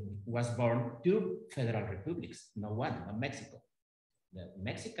 was born two federal republics, no one, not Mexico, the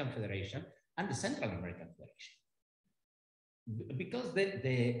Mexican Federation and the Central American Federation. Because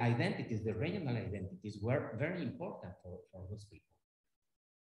the identities, the regional identities were very important for those people.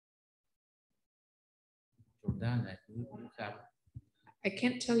 Jordana, you have... I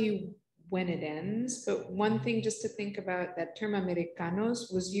can't tell you when it ends, but one thing just to think about, that term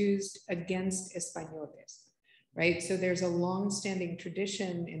Americanos was used against Españoles, right? So there's a long-standing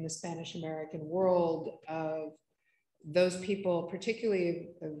tradition in the Spanish American world of those people, particularly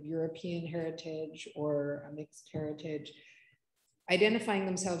of European heritage or a mixed heritage, identifying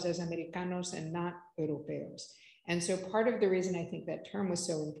themselves as Americanos and not Europeos. And so part of the reason I think that term was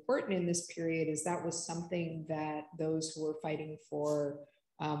so important in this period is that was something that those who were fighting for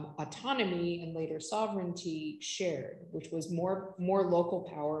autonomy and later sovereignty shared, which was more local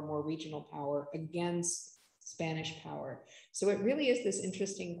power, more regional power against Spanish power. So it really is this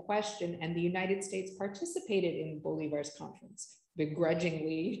interesting question, and the United States participated in Bolivar's conference,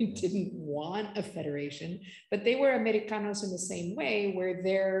 begrudgingly, didn't want a federation, but they were Americanos in the same way where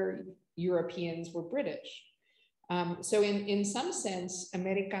their Europeans were British. So in some sense,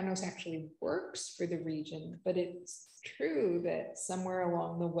 Americanos actually works for the region, but it's true that somewhere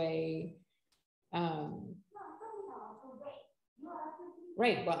along the way,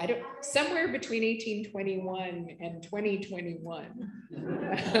 right, well, somewhere between 1821 and 2021,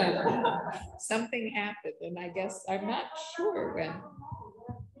 something happened, and I guess I'm not sure when.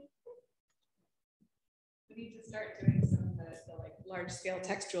 We need to start doing some of the like large-scale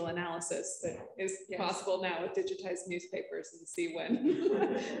textual analysis that is possible now with digitized newspapers and see when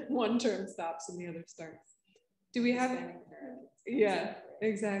one term stops and the other starts. Do we have? Yeah,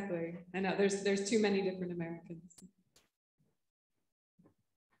 exactly. I know there's too many different Americans.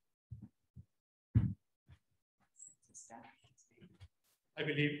 I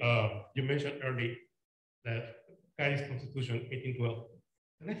believe you mentioned earlier that Cadiz Constitution 1812,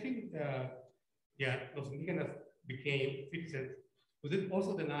 and I think yeah, los indígenas became citizens, but it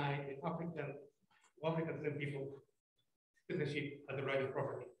also denied the African people citizenship as the right of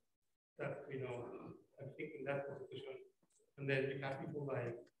property. That, you know, I think in that constitution, and then you have people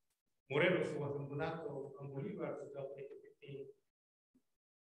like Morelos, who was in Moderator, and Bolivar, until 1815,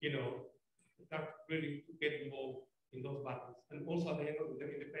 you know, start really to get involved in those battles. And also at the end of the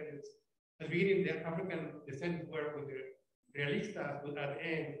independence, at the beginning, the African descendants were with the realistas, but at the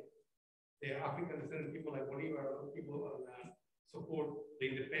end, the African descendant people like Bolivar, people support the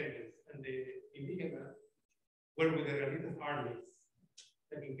independence, and the indigenous were with the realistas armies,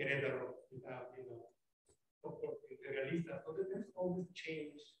 like in Querétaro, you have, you know, support the realistas. So there's all this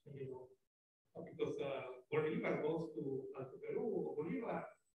change, you know, because Bolivar goes to Peru, or Bolivar,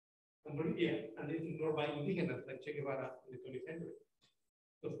 and Bolivia, and it's ignored by indigenous like Che Guevara in the 20th century.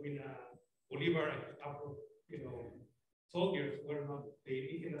 Because when Bolivar and Afro, you know, soldiers were not the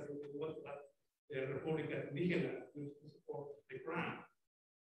indigenous, it was the República Indígena to support the crown.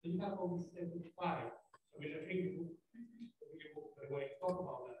 So you have all these 75. I mean, I think the way to talk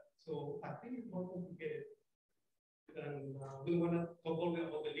about that. So I think it's more complicated. And we want to talk all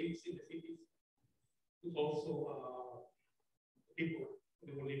about the links in the cities. It's also people who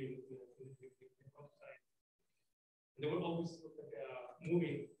were living in the countryside. They were always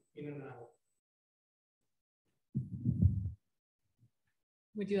moving in and out.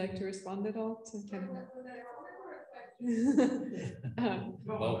 Would you like to respond at all to kind of?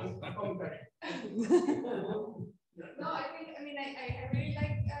 No, I really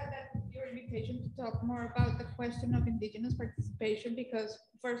like that your invitation to talk more about the question of indigenous participation, because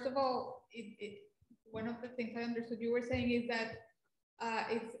first of all, one of the things I understood you were saying is that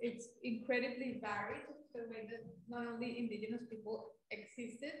it's incredibly varied, the way that not only indigenous people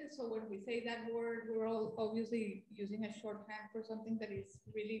existed. So when we say that word, we're all obviously using a shorthand for something that is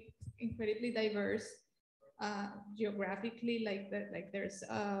really incredibly diverse geographically. Like there's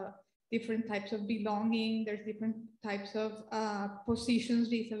different types of belonging. There's different types of positions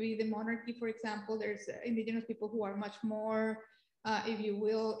vis-a-vis the monarchy. For example, there's indigenous people who are much more, if you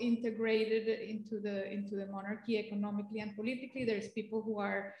will, integrated into the monarchy economically and politically. There's people who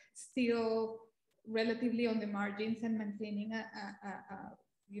are still relatively on the margins and maintaining a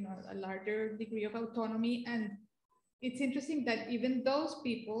larger degree of autonomy. And it's interesting that even those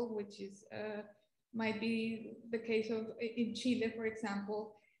people, which is might be the case of in Chile, for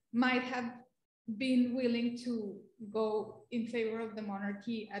example, might have been willing to go in favor of the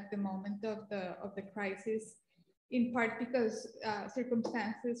monarchy at the moment of the crisis, in part because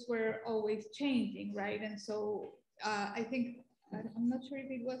circumstances were always changing, right? And so I think, I'm not sure if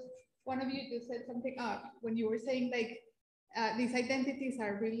it was one of you just said something when you were saying like, these identities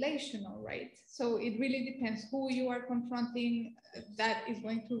are relational, right? So it really depends who you are confronting. That is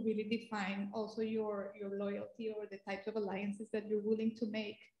going to really define also your loyalty or the types of alliances that you're willing to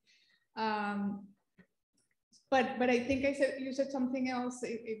make. But I think you said something else,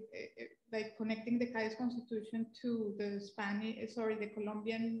 like connecting the Cádiz Constitution to the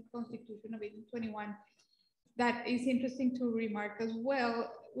Colombian Constitution of 1821. That is interesting to remark as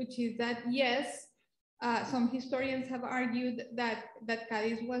well, which is that yes, some historians have argued that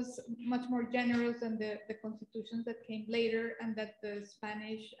Cádiz was much more generous than the constitutions that came later, and that the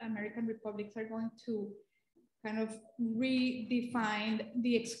Spanish American republics are going to kind of redefine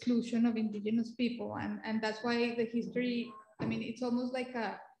the exclusion of indigenous people. And that's why the history, I mean, it's almost like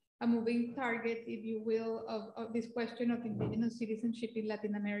a moving target, if you will, of this question of indigenous citizenship in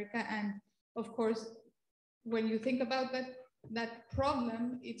Latin America. And of course, when you think about that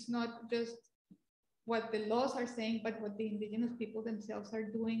problem, it's not just what the laws are saying, but what the indigenous people themselves are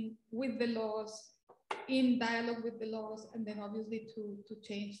doing with the laws, in dialogue with the laws, and then obviously to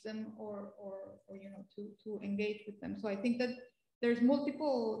change them or you know, to engage with them. So I think that there's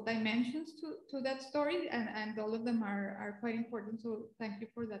multiple dimensions to that story, and all of them are quite important. So thank you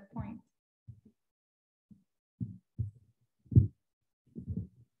for that point.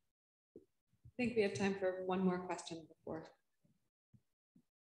 I think we have time for one more question before.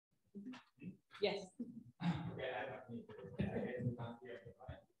 Yes.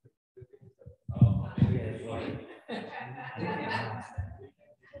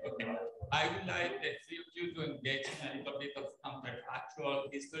 I would like the three of you to engage in a little bit of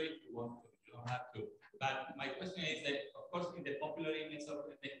counterfactual history if you want to. You don't have to. But my question is that, of course, in the popular image of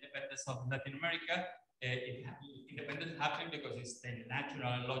the independence of Latin America, independence happened because it's the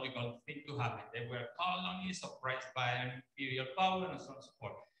natural and logical thing to happen. They were colonies oppressed by an imperial power and so on and so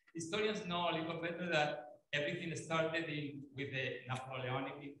forth. Historians know a little better that everything started with the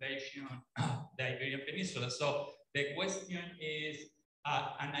Napoleonic invasion of the Iberian Peninsula. So the question is,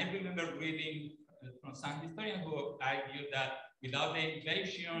 and I remember reading from some historians who argued that without the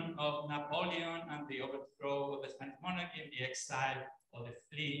invasion of Napoleon and the overthrow of the Spanish monarchy and the exile or the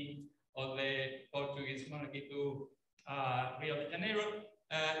flee of the Portuguese monarchy to Rio de Janeiro,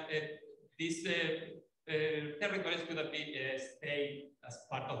 these territories could have been stayed as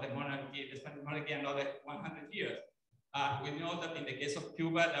part of the monarchy, the Spanish monarchy, another 100 years. We know that in the case of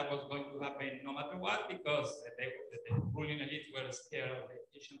Cuba, that was going to happen no matter what, because the ruling elites were scared of the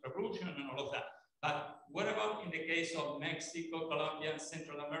Haitian Revolution and all of that. But what about in the case of Mexico, Colombia, and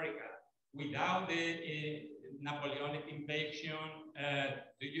Central America? Without the Napoleonic invasion,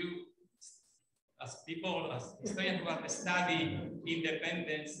 do you, as people, as historians who have studied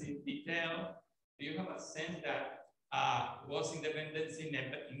independence in detail, do you have a sense that was independence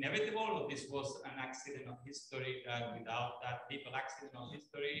inevitable, or this was an accident of history? Without that little accident of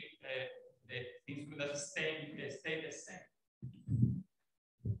history, things would have stayed the same?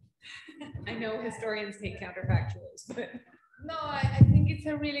 I know historians hate counterfactuals, but no, I think it's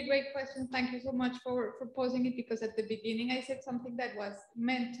a really great question. Thank you so much for posing it, because at the beginning I said something that was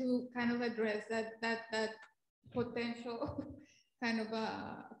meant to kind of address that potential kind of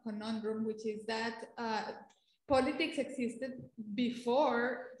a conundrum, which is that politics existed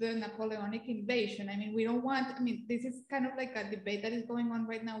before the Napoleonic invasion. I mean, we don't want, I mean, this is kind of like a debate that is going on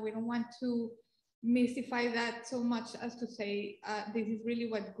right now. We don't want to mystify that so much as to say this is really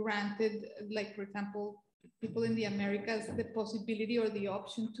what granted, like, for example, people in the Americas the possibility or the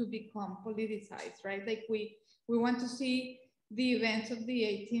option to become politicized, right? Like we want to see the events of the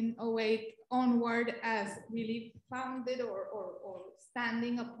 1808 onward as really founded or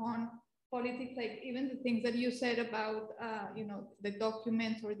standing upon politics, like even the things that you said about, you know, the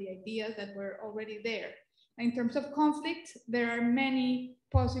documents or the ideas that were already there. In terms of conflict, there are many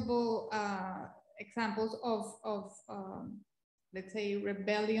possible examples of let's say,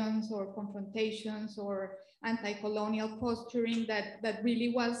 rebellions or confrontations or anti-colonial posturing that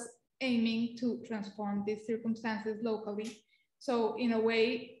really was aiming to transform these circumstances locally. So in a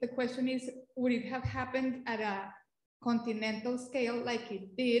way, the question is, would it have happened at a continental scale like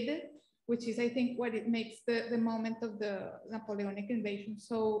it did, which is, I think, what it makes the moment of the Napoleonic invasion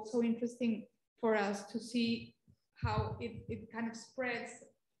so interesting for us to see how it kind of spreads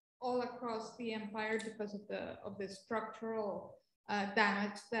all across the empire because of the structural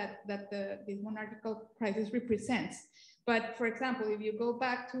damage that this monarchical crisis represents. But for example, if you go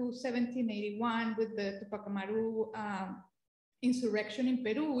back to 1781 with the Tupac Amaru insurrection in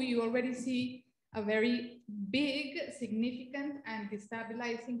Peru, you already see a very big, significant, and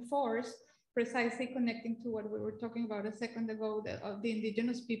destabilizing force, precisely connecting to what we were talking about a second ago, of the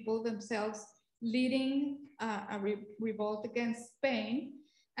indigenous people themselves leading a revolt against Spain.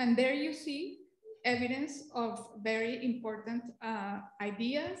 And there you see evidence of very important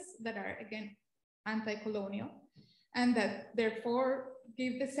ideas that are, again, anti-colonial, and that therefore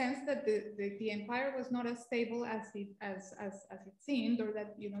give the sense that the empire was not as stable as it seemed, or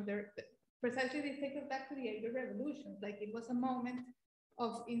that, you know, precisely they take us back to the age of revolutions, like it was a moment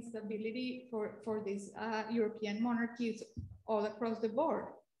of instability for these European monarchies all across the board.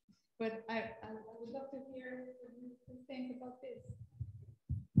 But I would love to hear what you think about this.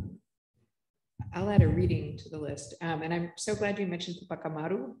 I'll add a reading to the list. And I'm so glad you mentioned Tupac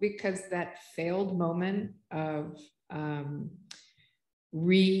Amaru, because that failed moment of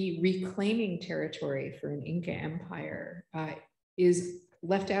reclaiming territory for an Inca empire is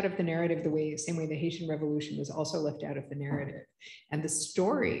left out of the narrative the same way the Haitian Revolution was also left out of the narrative. And the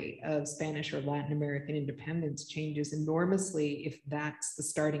story of Spanish or Latin American independence changes enormously if that's the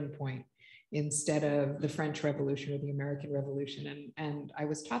starting point, instead of the French Revolution or the American Revolution. And I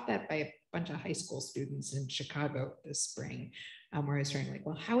was taught that by a bunch of high school students in Chicago this spring, where I was trying, like,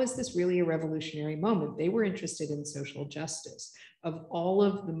 well, how is this really a revolutionary moment? They were interested in social justice. Of all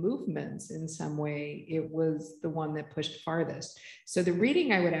of the movements, in some way, it was the one that pushed farthest. So the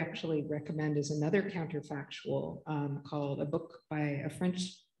reading I would actually recommend is another counterfactual, called a book by a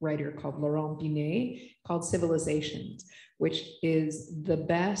French writer called Laurent Binet, called Civilizations, which is the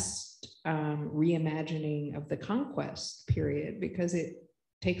best reimagining of the conquest period, because it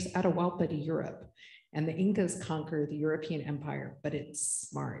takes Atahualpa to Europe. And the Incas conquer the European empire, but it's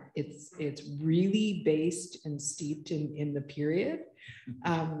smart. It's really based and steeped in the period.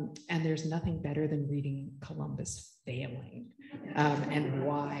 And there's nothing better than reading Columbus failing and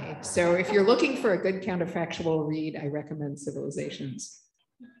why. So if you're looking for a good counterfactual read, I recommend Civilizations.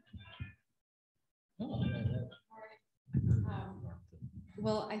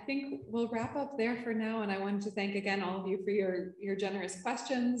 Well, I think we'll wrap up there for now. And I wanted to thank again all of you for your generous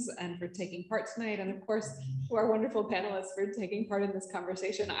questions and for taking part tonight. And of course, to our wonderful panelists for taking part in this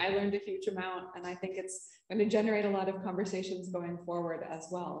conversation. I learned a huge amount, and I think it's going to generate a lot of conversations going forward as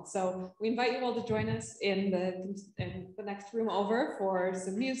well. So we invite you all to join us in the next room over for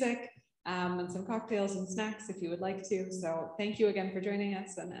some music and some cocktails and snacks if you would like to. So thank you again for joining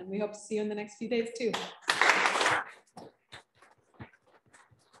us, and we hope to see you in the next few days too.